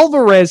 Yordan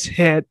Alvarez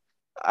hit.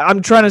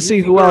 I'm trying to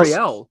see who else.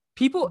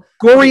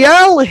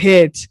 Gurriel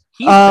hit.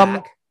 He's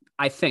back.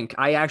 I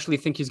actually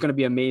think he's going to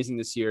be amazing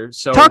this year.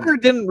 So Tucker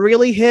didn't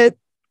really hit.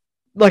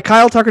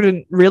 Kyle Tucker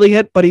didn't really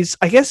hit, but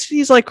I guess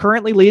he's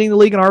currently leading the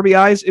league in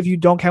RBIs if you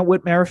don't count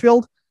Whit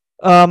Merrifield.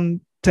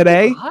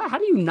 Today. How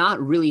do you not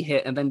really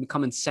hit and then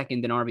become in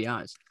second in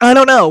RBIs? I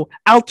don't know.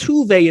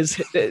 Altuve is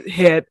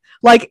hit.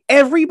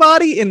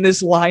 Everybody in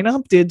this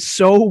lineup did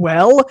so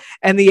well,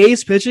 and the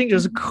A's pitching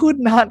just could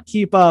not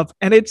keep up,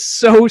 and it's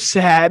so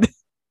sad.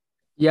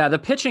 Yeah, the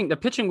pitching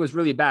was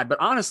really bad, but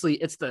honestly,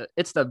 it's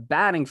the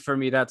batting for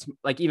me that's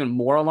even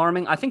more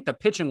alarming. I think the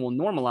pitching will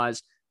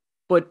normalize,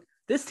 but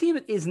this team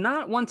is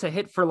not one to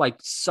hit for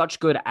such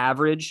good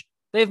average.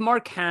 They have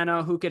Mark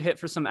Hanna, who could hit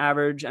for some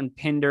average, and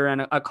Pinder,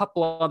 and a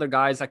couple of other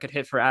guys that could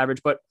hit for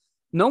average, but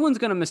no one's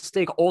going to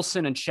mistake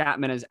Olsen and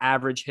Chapman as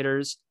average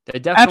hitters. They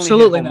definitely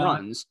hit home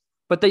runs,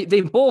 but they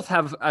both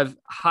have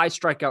high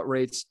strikeout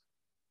rates.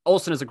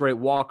 Olsen has a great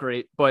walk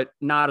rate, but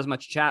not as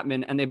much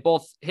Chapman, and they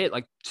both hit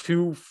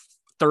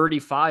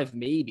 235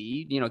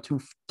 maybe,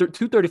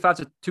 235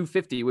 to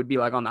 250 would be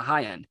on the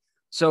high end.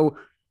 So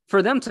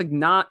for them to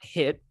not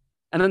hit,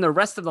 and then the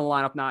rest of the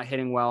lineup not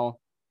hitting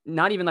well,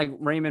 not even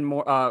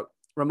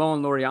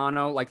Ramon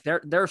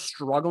Laureano, they're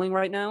struggling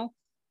right now.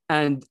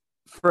 And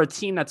for a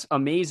team that's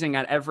amazing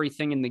at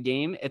everything in the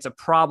game, it's a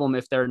problem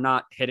if they're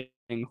not hitting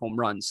home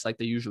runs like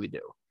they usually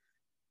do.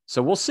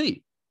 So we'll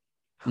see.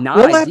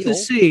 We'll have to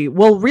see.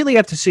 We'll really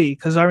have to see,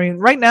 because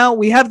right now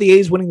we have the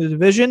A's winning the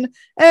division,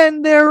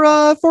 and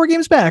they're 4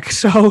 games back,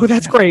 so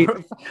that's great.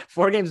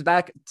 4 games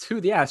back to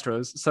the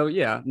Astros. So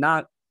yeah,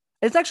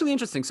 it's actually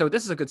interesting. So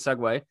this is a good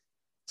segue.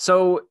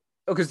 So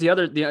because the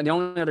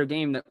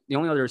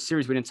only other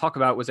series we didn't talk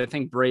about was, I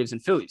think, Braves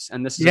and Phillies.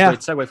 And this is a great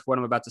segue for what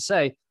I'm about to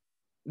say.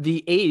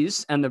 The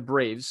A's and the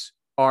Braves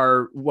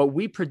are what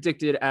we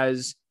predicted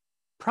as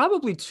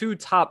probably 2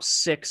 top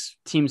 6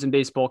 teams in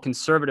baseball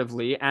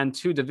conservatively, and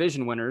 2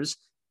 division winners.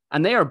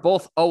 And they are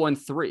both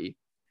 0-3.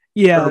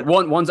 Yeah.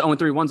 One's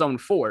 0-3, one's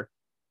 0-4.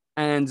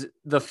 And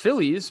the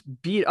Phillies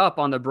beat up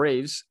on the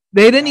Braves.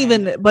 They didn't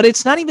even, but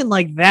it's not even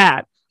like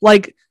that.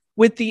 Like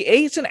with the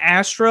A's and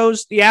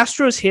Astros, the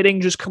Astros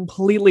hitting just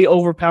completely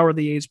overpowered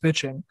the A's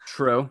pitching.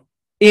 True.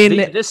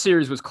 In This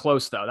series was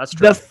close, though. That's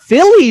true. the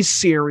Phillies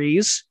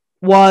series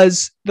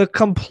was the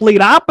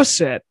complete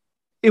opposite.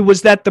 It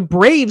was that the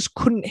Braves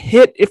couldn't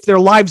hit if their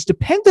lives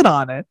depended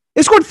on it.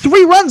 They scored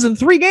 3 runs in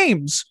 3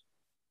 games.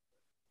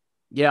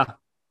 Yeah.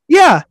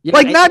 Yeah,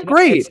 like and- not and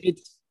great.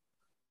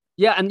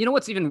 Yeah, and you know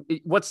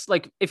what's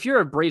like, if you're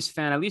a Braves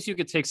fan, at least you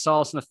could take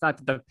solace in the fact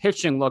that the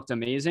pitching looked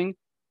amazing.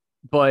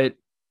 But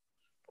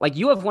like,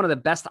 you have one of the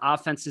best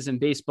offenses in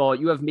baseball.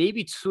 You have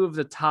maybe 2 of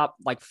the top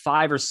like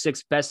 5 or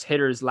 6 best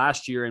hitters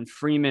last year in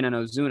Freeman and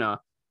Ozuna.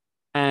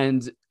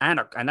 And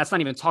that's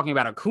not even talking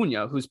about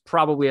Acuna, who's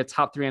probably a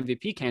top 3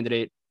 MVP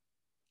candidate.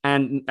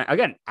 And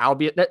again,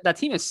 albeit that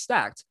team is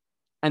stacked,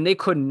 and they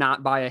could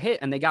not buy a hit,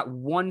 and they got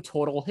 1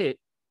 total hit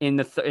in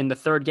the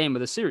third game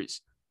of the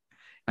series.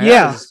 And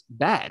Yeah. that was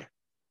bad.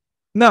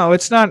 No,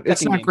 it's not. It's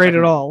Second not game, great second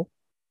at game. all.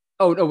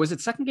 Oh no, was it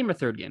second game or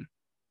third game?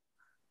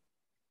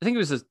 I think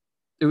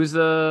it was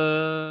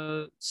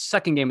the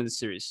second game of the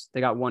series. They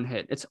got 1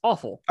 hit. It's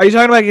awful. Are you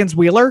talking about against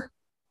Wheeler?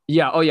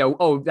 Yeah. Oh yeah.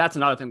 Oh, that's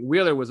another thing.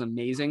 Wheeler was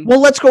amazing.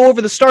 Well, let's go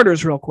over the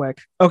starters real quick.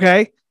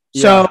 Okay.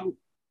 Yeah.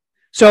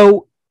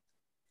 So,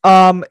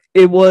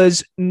 it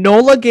was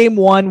Nola game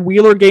 1,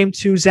 Wheeler game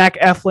 2, Zach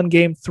Eflin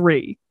game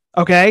 3.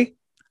 Okay.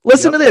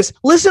 Listen Yep. to this.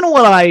 Listen to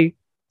what I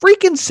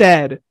freaking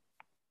said.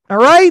 All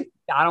right.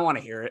 I don't want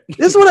to hear it.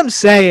 This is what I'm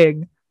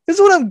saying. This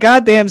is what I'm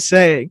goddamn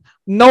saying.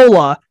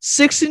 Nola,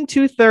 6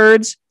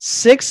 2/3,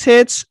 6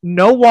 hits,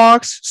 no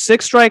walks,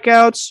 6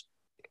 strikeouts,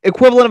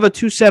 equivalent of a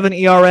 2.7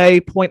 ERA,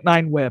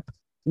 0.9 whip.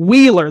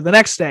 Wheeler, the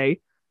next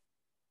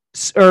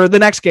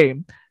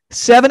game,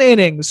 7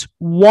 innings,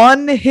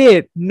 1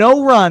 hit,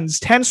 no runs,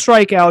 10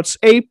 strikeouts,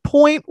 a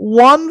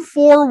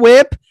 0.14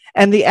 whip,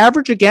 and the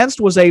average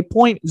against was a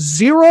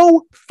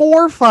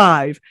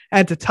 0.045.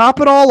 And to top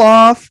it all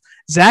off,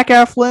 Zach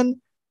Eflin,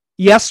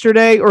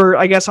 yesterday, or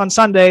I guess on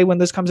Sunday when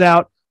this comes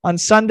out, on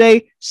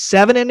Sunday,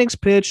 7 innings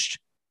pitched,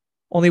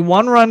 only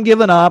 1 run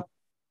given up,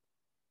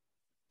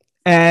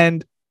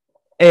 and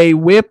a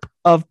whip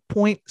of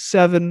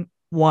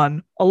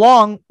 0.71,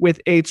 along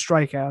with 8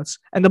 strikeouts.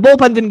 And the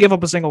bullpen didn't give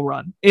up a single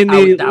run in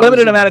the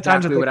limited amount of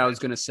times. Exactly what I was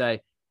going to say.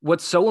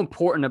 What's so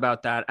important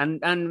about that, and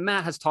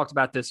Matt has talked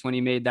about this when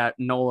he made that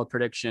Nola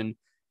prediction,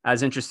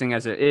 as interesting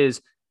as it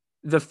is,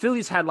 the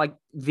Phillies had like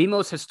the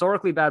most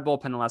historically bad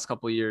bullpen in the last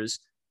couple of years.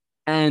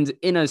 And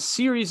in a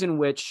series in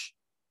which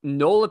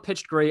Nola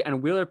pitched great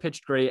and Wheeler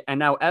pitched great, and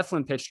now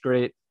Eflin pitched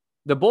great,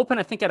 the bullpen,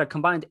 I think, had a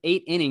combined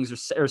 8 innings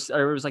or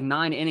it was like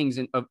 9 innings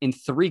in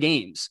 3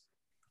 games,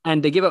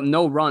 and they give up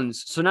no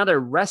runs. So now they're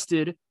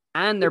rested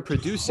and they're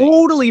producing.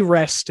 Totally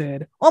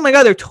rested. Oh my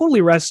God, they're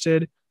totally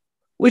rested.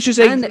 Which is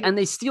and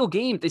they steal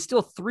games. They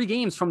steal 3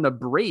 games from the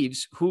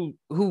Braves, who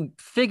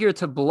figure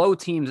to blow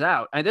teams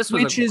out. And this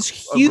was a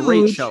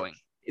great showing.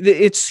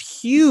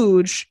 It's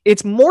huge.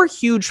 It's more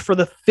huge for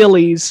the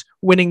Phillies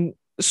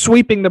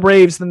sweeping the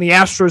Braves than the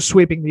Astros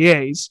sweeping the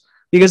A's,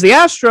 because the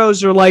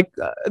Astros are like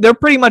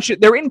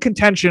they're in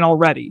contention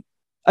already.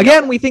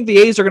 Again, we think the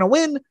A's are going to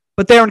win,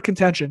 but they're in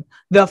contention.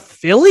 The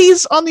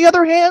Phillies, on the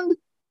other hand,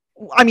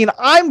 I mean,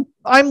 I'm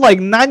like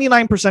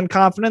 99%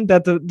 confident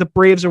that the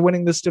Braves are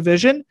winning this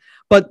division,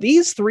 but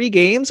these 3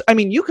 games, I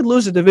mean, you could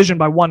lose a division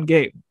by 1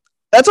 game.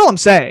 That's all I'm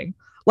saying.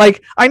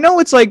 Like, I know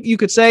it's like you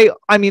could say,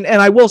 I mean,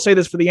 and I will say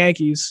this for the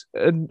Yankees,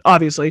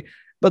 obviously,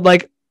 but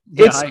like,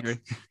 I agree.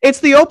 It's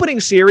the opening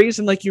series,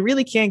 and like, you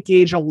really can't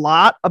gauge a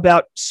lot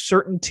about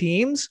certain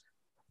teams,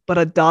 but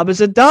a dub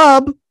is a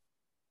dub.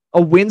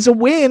 A win's a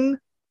win.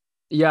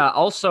 Yeah.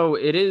 Also,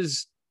 it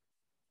is.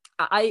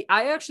 I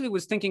actually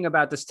was thinking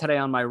about this today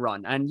on my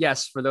run. And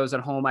yes, for those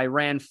at home, I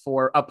ran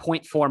for a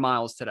 0.4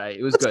 miles today.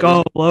 It was Let's good.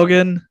 go,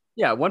 Logan.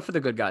 Yeah, 1 for the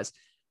good guys.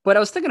 But I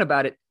was thinking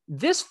about it.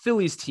 This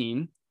Phillies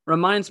team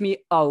reminds me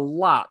a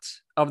lot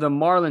of the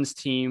Marlins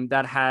team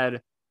that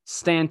had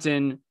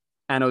Stanton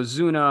and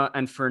Ozuna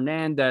and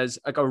Fernandez,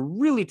 like a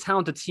really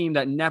talented team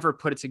that never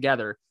put it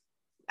together.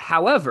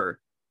 However,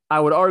 I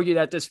would argue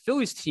that this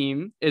Phillies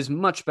team is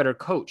much better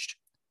coached.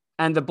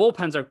 And the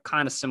bullpens are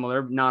kind of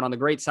similar, not on the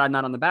great side,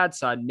 not on the bad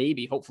side,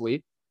 maybe,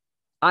 hopefully.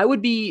 I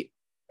would be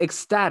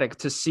ecstatic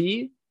to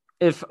see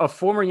if a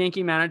former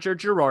Yankee manager,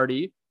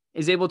 Girardi,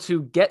 is able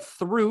to get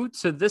through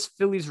to this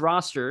Phillies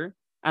roster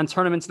and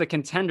turn them into the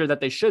contender that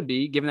they should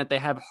be, given that they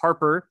have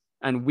Harper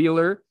and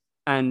Wheeler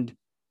and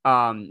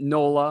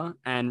Nola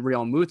and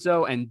Real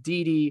Muto and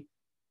Didi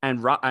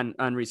and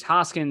Rhys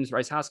Hoskins,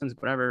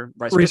 whatever.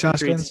 Rhys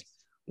Hoskins.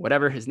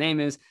 Whatever his name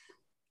is.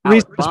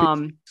 Rhys-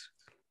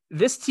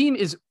 This team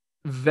is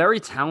very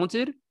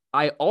talented.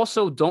 I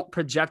also don't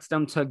project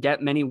them to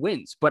get many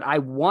wins, but I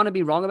want to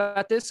be wrong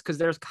about this because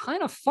they're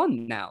kind of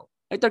fun now.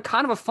 Like, they're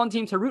kind of a fun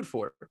team to root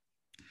for.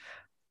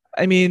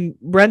 I mean,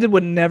 Brendan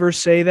would never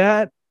say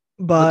that,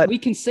 but we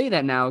can say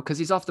that now because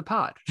he's off the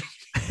pod.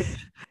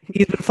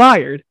 he's been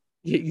fired.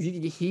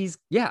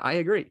 I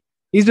agree.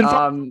 He's been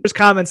fired for his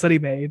comments that he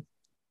made.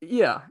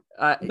 Yeah.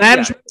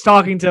 Management's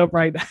talking to him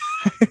right now.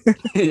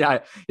 Yeah,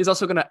 he's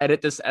also gonna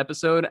edit this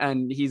episode,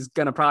 and he's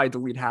gonna probably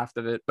delete half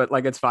of it. But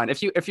like, it's fine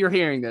if you're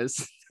hearing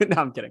this. No,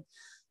 I'm kidding.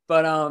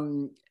 But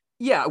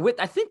yeah.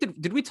 I think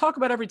did we talk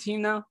about every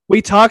team now?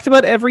 We talked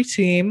about every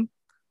team.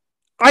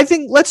 I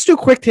think let's do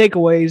quick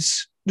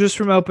takeaways just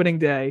from opening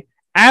day.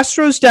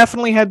 Astros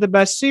definitely had the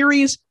best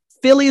series.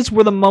 Phillies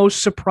were the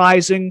most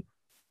surprising,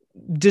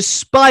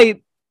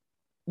 despite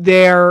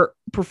their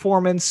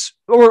performance,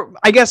 or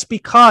I guess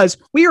because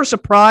we are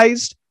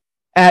surprised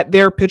at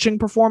their pitching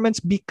performance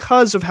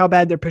because of how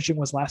bad their pitching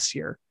was last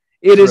year.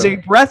 It is a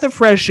breath of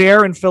fresh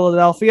air in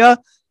Philadelphia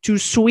to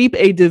sweep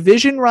a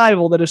division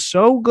rival that is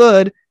so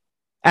good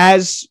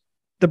as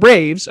the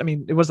Braves. I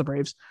mean, it was the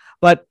Braves,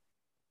 but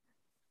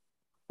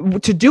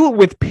to do it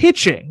with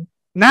pitching,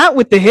 not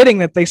with the hitting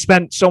that they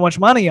spent so much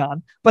money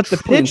on, but the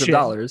Trillions pitching. of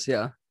dollars,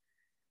 yeah.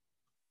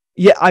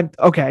 Yeah, I'm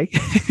okay.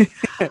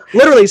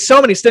 Literally so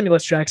many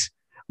stimulus checks,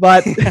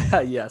 but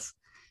Yes.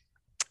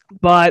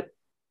 But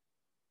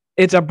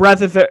it's a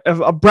breath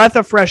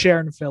of fresh air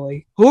in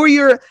Philly. Who are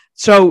your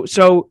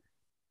so?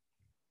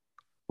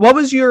 What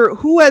was your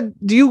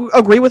do you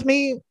agree with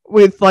me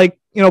with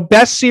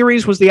best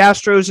series was the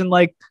Astros and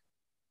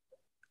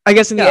I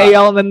guess in the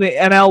AL, and then the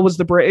NL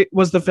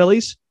was the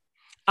Phillies?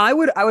 I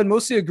would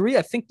mostly agree.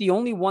 I think the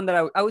only one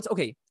that I would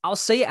okay, I'll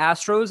say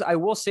Astros. I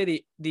will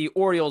say the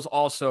Orioles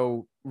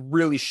also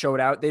really showed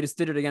out. They just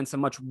did it against a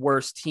much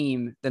worse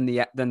team than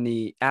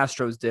the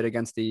Astros did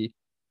against the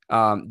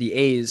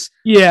A's.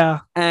 Yeah.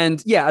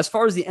 And yeah, as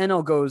far as the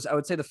NL goes, I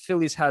would say the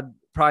Phillies had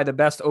probably the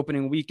best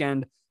opening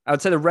weekend. I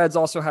would say the Reds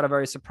also had a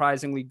very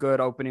surprisingly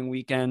good opening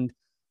weekend.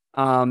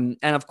 And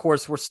of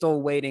course, we're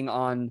still waiting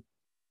on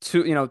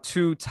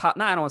two top,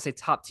 I don't want to say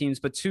top teams,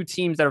 but two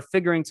teams that are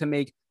figuring to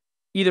make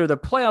either the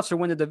playoffs or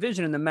win the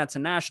division. In the Mets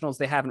and Nationals,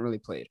 they haven't really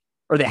played,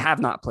 or they have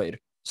not played.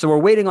 So we're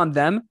waiting on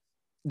them.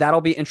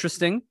 That'll be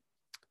interesting.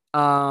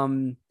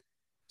 Some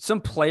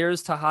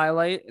players to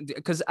highlight,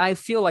 because I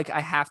feel like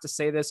I have to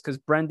say this because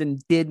Brendan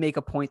did make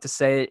a point to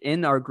say it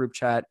in our group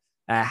chat.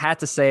 I had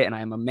to say it, and I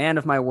am a man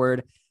of my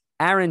word.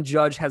 Aaron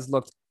Judge has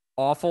looked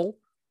awful.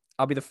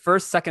 I'll be the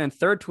first, second, and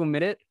third to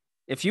admit it.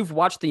 If you've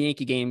watched the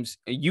Yankee games,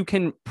 you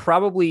need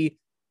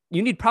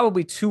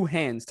probably two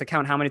hands to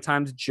count how many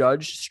times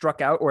Judge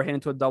struck out or hit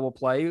into a double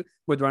play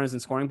with runners in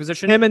scoring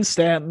position. Him and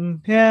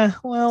Stanton. Yeah,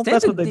 well, Stanton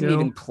that's what they didn't do.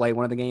 even play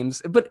one of the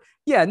games. But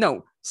yeah,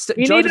 no.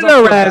 He Judge needed is off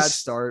a to bad rest.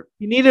 start.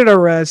 He needed a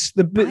rest.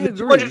 The agree.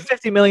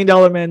 $250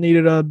 million man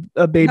needed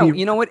a baby. No,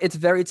 you know what? It's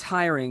very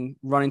tiring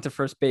running to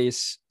first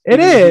base. It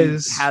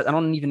is. I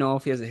don't even know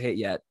if he has a hit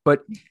yet,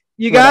 but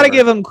you got to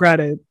give him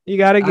credit. I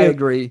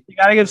agree. You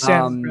got to give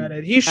Stanton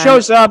credit. He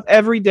shows up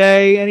every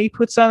day and he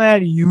puts on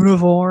that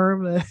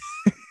uniform.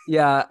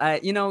 Yeah,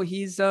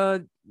 he's.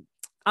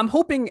 I'm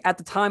hoping at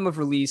the time of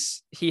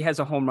release he has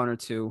a home run or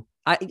two.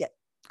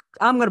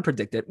 I'm gonna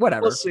predict it.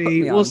 Whatever. We'll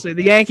see. We'll see.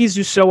 The Yankees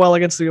do so well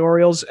against the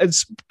Orioles, and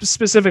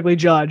specifically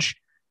Judge.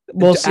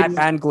 We'll see.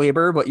 And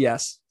Glaber, but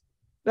yes,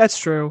 that's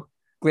true.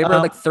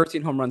 Glaber had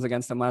 13 home runs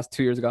against them last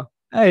 2 years ago.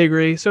 I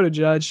agree. So did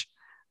Judge.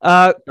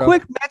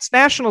 Quick Mets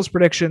Nationals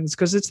predictions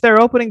because it's their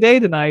opening day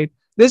tonight.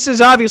 This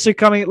is obviously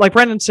coming, like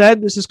Brendan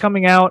said, this is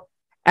coming out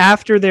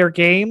after their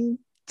game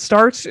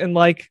starts in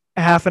like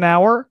a half an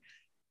hour.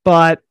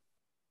 But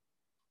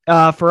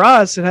for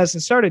us, it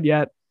hasn't started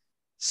yet.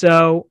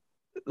 So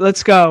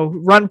let's go.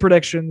 Run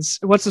predictions.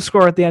 What's the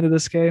score at the end of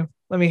this game?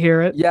 Let me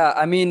hear it. Yeah,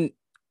 I mean,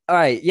 all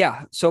right.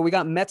 Yeah. So we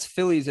got Mets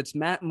Phillies. It's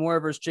Matt Moore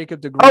versus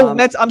Jacob DeGrom. Oh,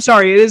 Mets. I'm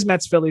sorry. It is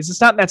Mets Phillies.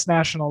 It's not Mets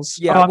Nationals.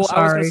 Yeah. I was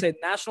sorry. going to say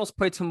Nationals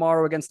play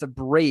tomorrow against the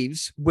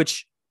Braves,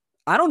 which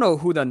I don't know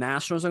who the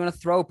Nationals are going to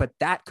throw, but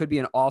that could be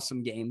an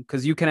awesome game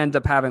because you can end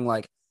up having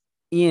like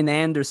Ian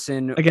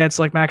Anderson against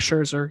like Max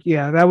Scherzer.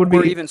 Yeah, that would be.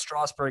 Or even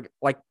Strasburg.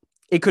 Like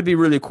it could be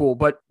really cool,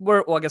 but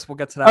I guess we'll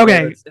get to that.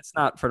 Okay. Later. It's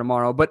not for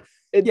tomorrow, but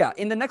yeah,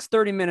 in the next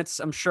 30 minutes,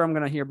 I'm sure I'm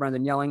going to hear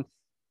Brendan yelling.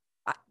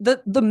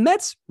 The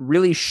Mets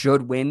really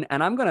should win,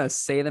 and I'm going to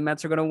say the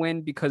Mets are going to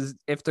win because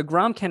if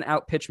DeGrom can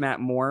outpitch Matt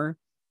Moore,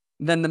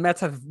 then the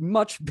Mets have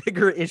much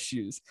bigger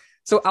issues.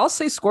 So I'll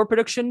say score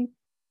prediction.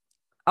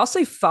 I'll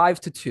say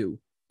 5-2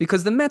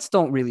 because the Mets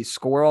don't really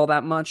score all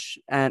that much,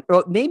 and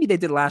maybe they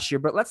did last year,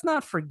 but let's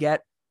not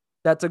forget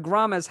that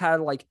DeGrom has had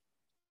like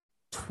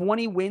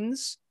 20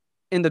 wins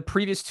in the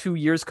previous 2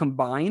 years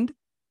combined.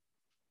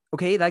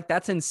 Okay, like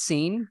that's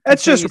insane.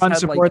 That's just run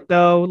support,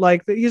 though.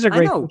 Like he's a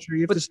great pitcher.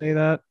 You have to say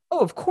that. Oh,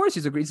 of course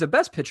he's the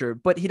best pitcher,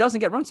 but he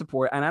doesn't get run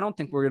support, and I don't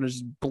think we're gonna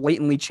just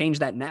blatantly change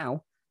that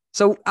now.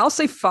 So I'll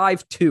say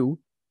 5-2.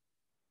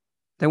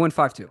 They win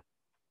 5-2.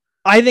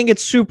 I think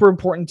it's super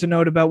important to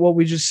note about what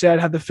we just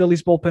said, how the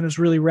Phillies bullpen is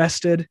really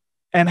rested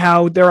and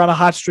how they're on a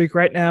hot streak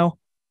right now.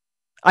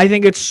 I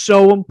think it's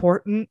so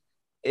important.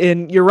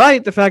 And you're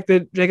right, the fact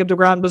that Jacob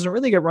DeGrom doesn't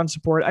really get run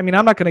support. I mean,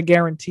 I'm not going to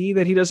guarantee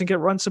that he doesn't get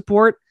run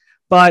support,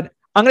 but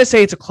I'm going to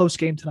say it's a close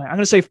game tonight. I'm going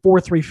to say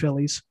 4-3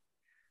 Phillies.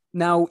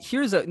 Now,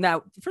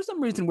 for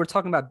some reason, we're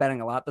talking about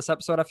betting a lot this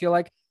episode, I feel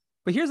like.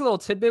 But here's a little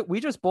tidbit. We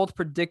just both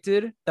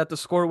predicted that the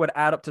score would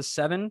add up to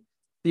 7.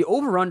 The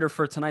over-under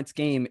for tonight's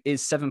game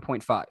is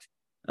 7.5.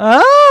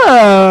 Now,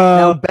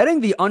 Oh, betting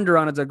the under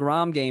on a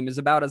DeGrom game is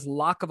about as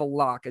lock of a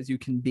lock as you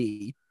can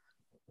be.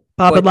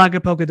 pop it, but- lock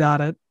it, polka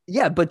dot it.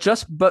 Yeah, but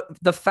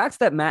the fact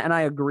that Matt and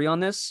I agree on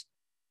this,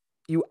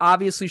 you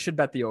obviously should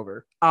bet the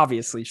over.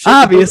 Obviously.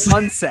 Obviously.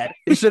 Unsaid.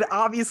 You should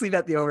obviously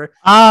bet the over. The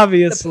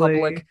Obviously.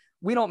 public.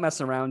 We don't mess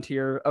around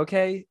here,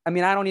 okay? I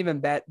mean, I don't even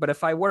bet, but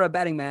if I were a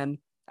betting man,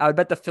 I would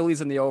bet the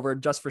Phillies in the over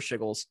just for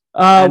shiggles.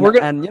 We're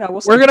gonna and you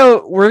know,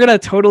 we're gonna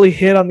totally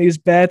hit on these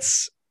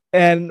bets,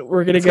 and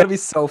we're gonna it's get gonna be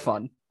so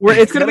fun.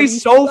 it's gonna be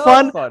so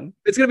fun.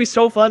 It's gonna be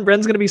so fun.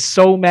 Bren's gonna be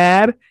so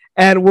mad,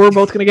 and we're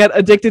both gonna get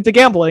addicted to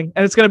gambling,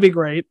 and it's gonna be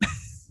great.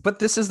 But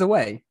this is the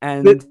way.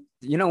 And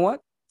you know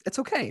what? It's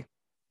okay.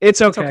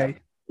 It's okay. okay.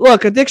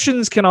 Look,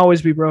 addictions can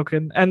always be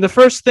broken, and the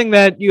first thing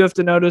that you have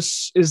to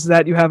notice is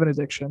that you have an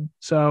addiction.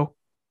 So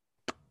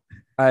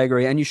I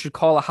agree. And you should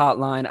call a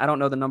hotline. I don't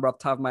know the number off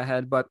the top of my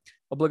head, but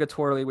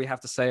obligatorily we have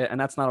to say it. And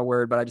that's not a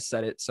word, but I just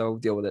said it. So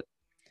deal with it.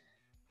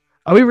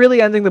 are we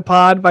really ending the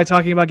pod by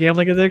talking about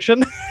gambling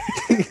addiction?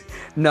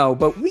 No,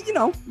 but we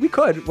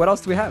could. What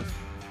else do we have?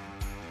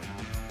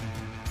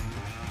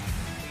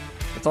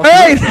 That's all. All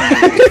right.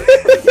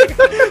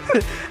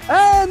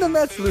 And the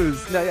Mets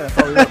lose. No, yeah, that's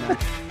all we got, man.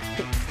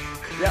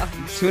 Yeah,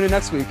 tune in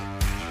next week.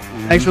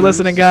 Thanks for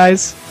listening,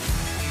 guys.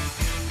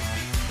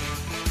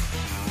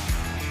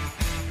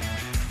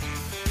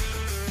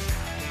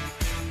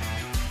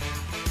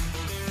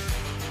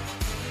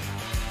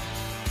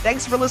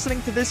 Thanks for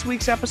listening to this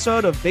week's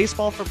episode of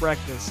Baseball for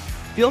Breakfast.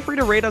 Feel free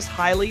to rate us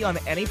highly on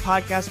any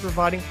podcast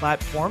providing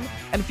platform,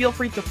 and feel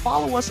free to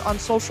follow us on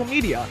social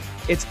media.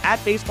 It's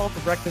at Baseball for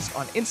Breakfast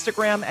on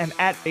Instagram and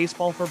at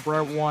Baseball for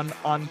Bre1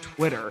 on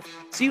Twitter.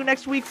 See you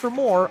next week for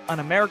more on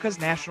America's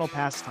national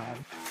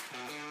pastime.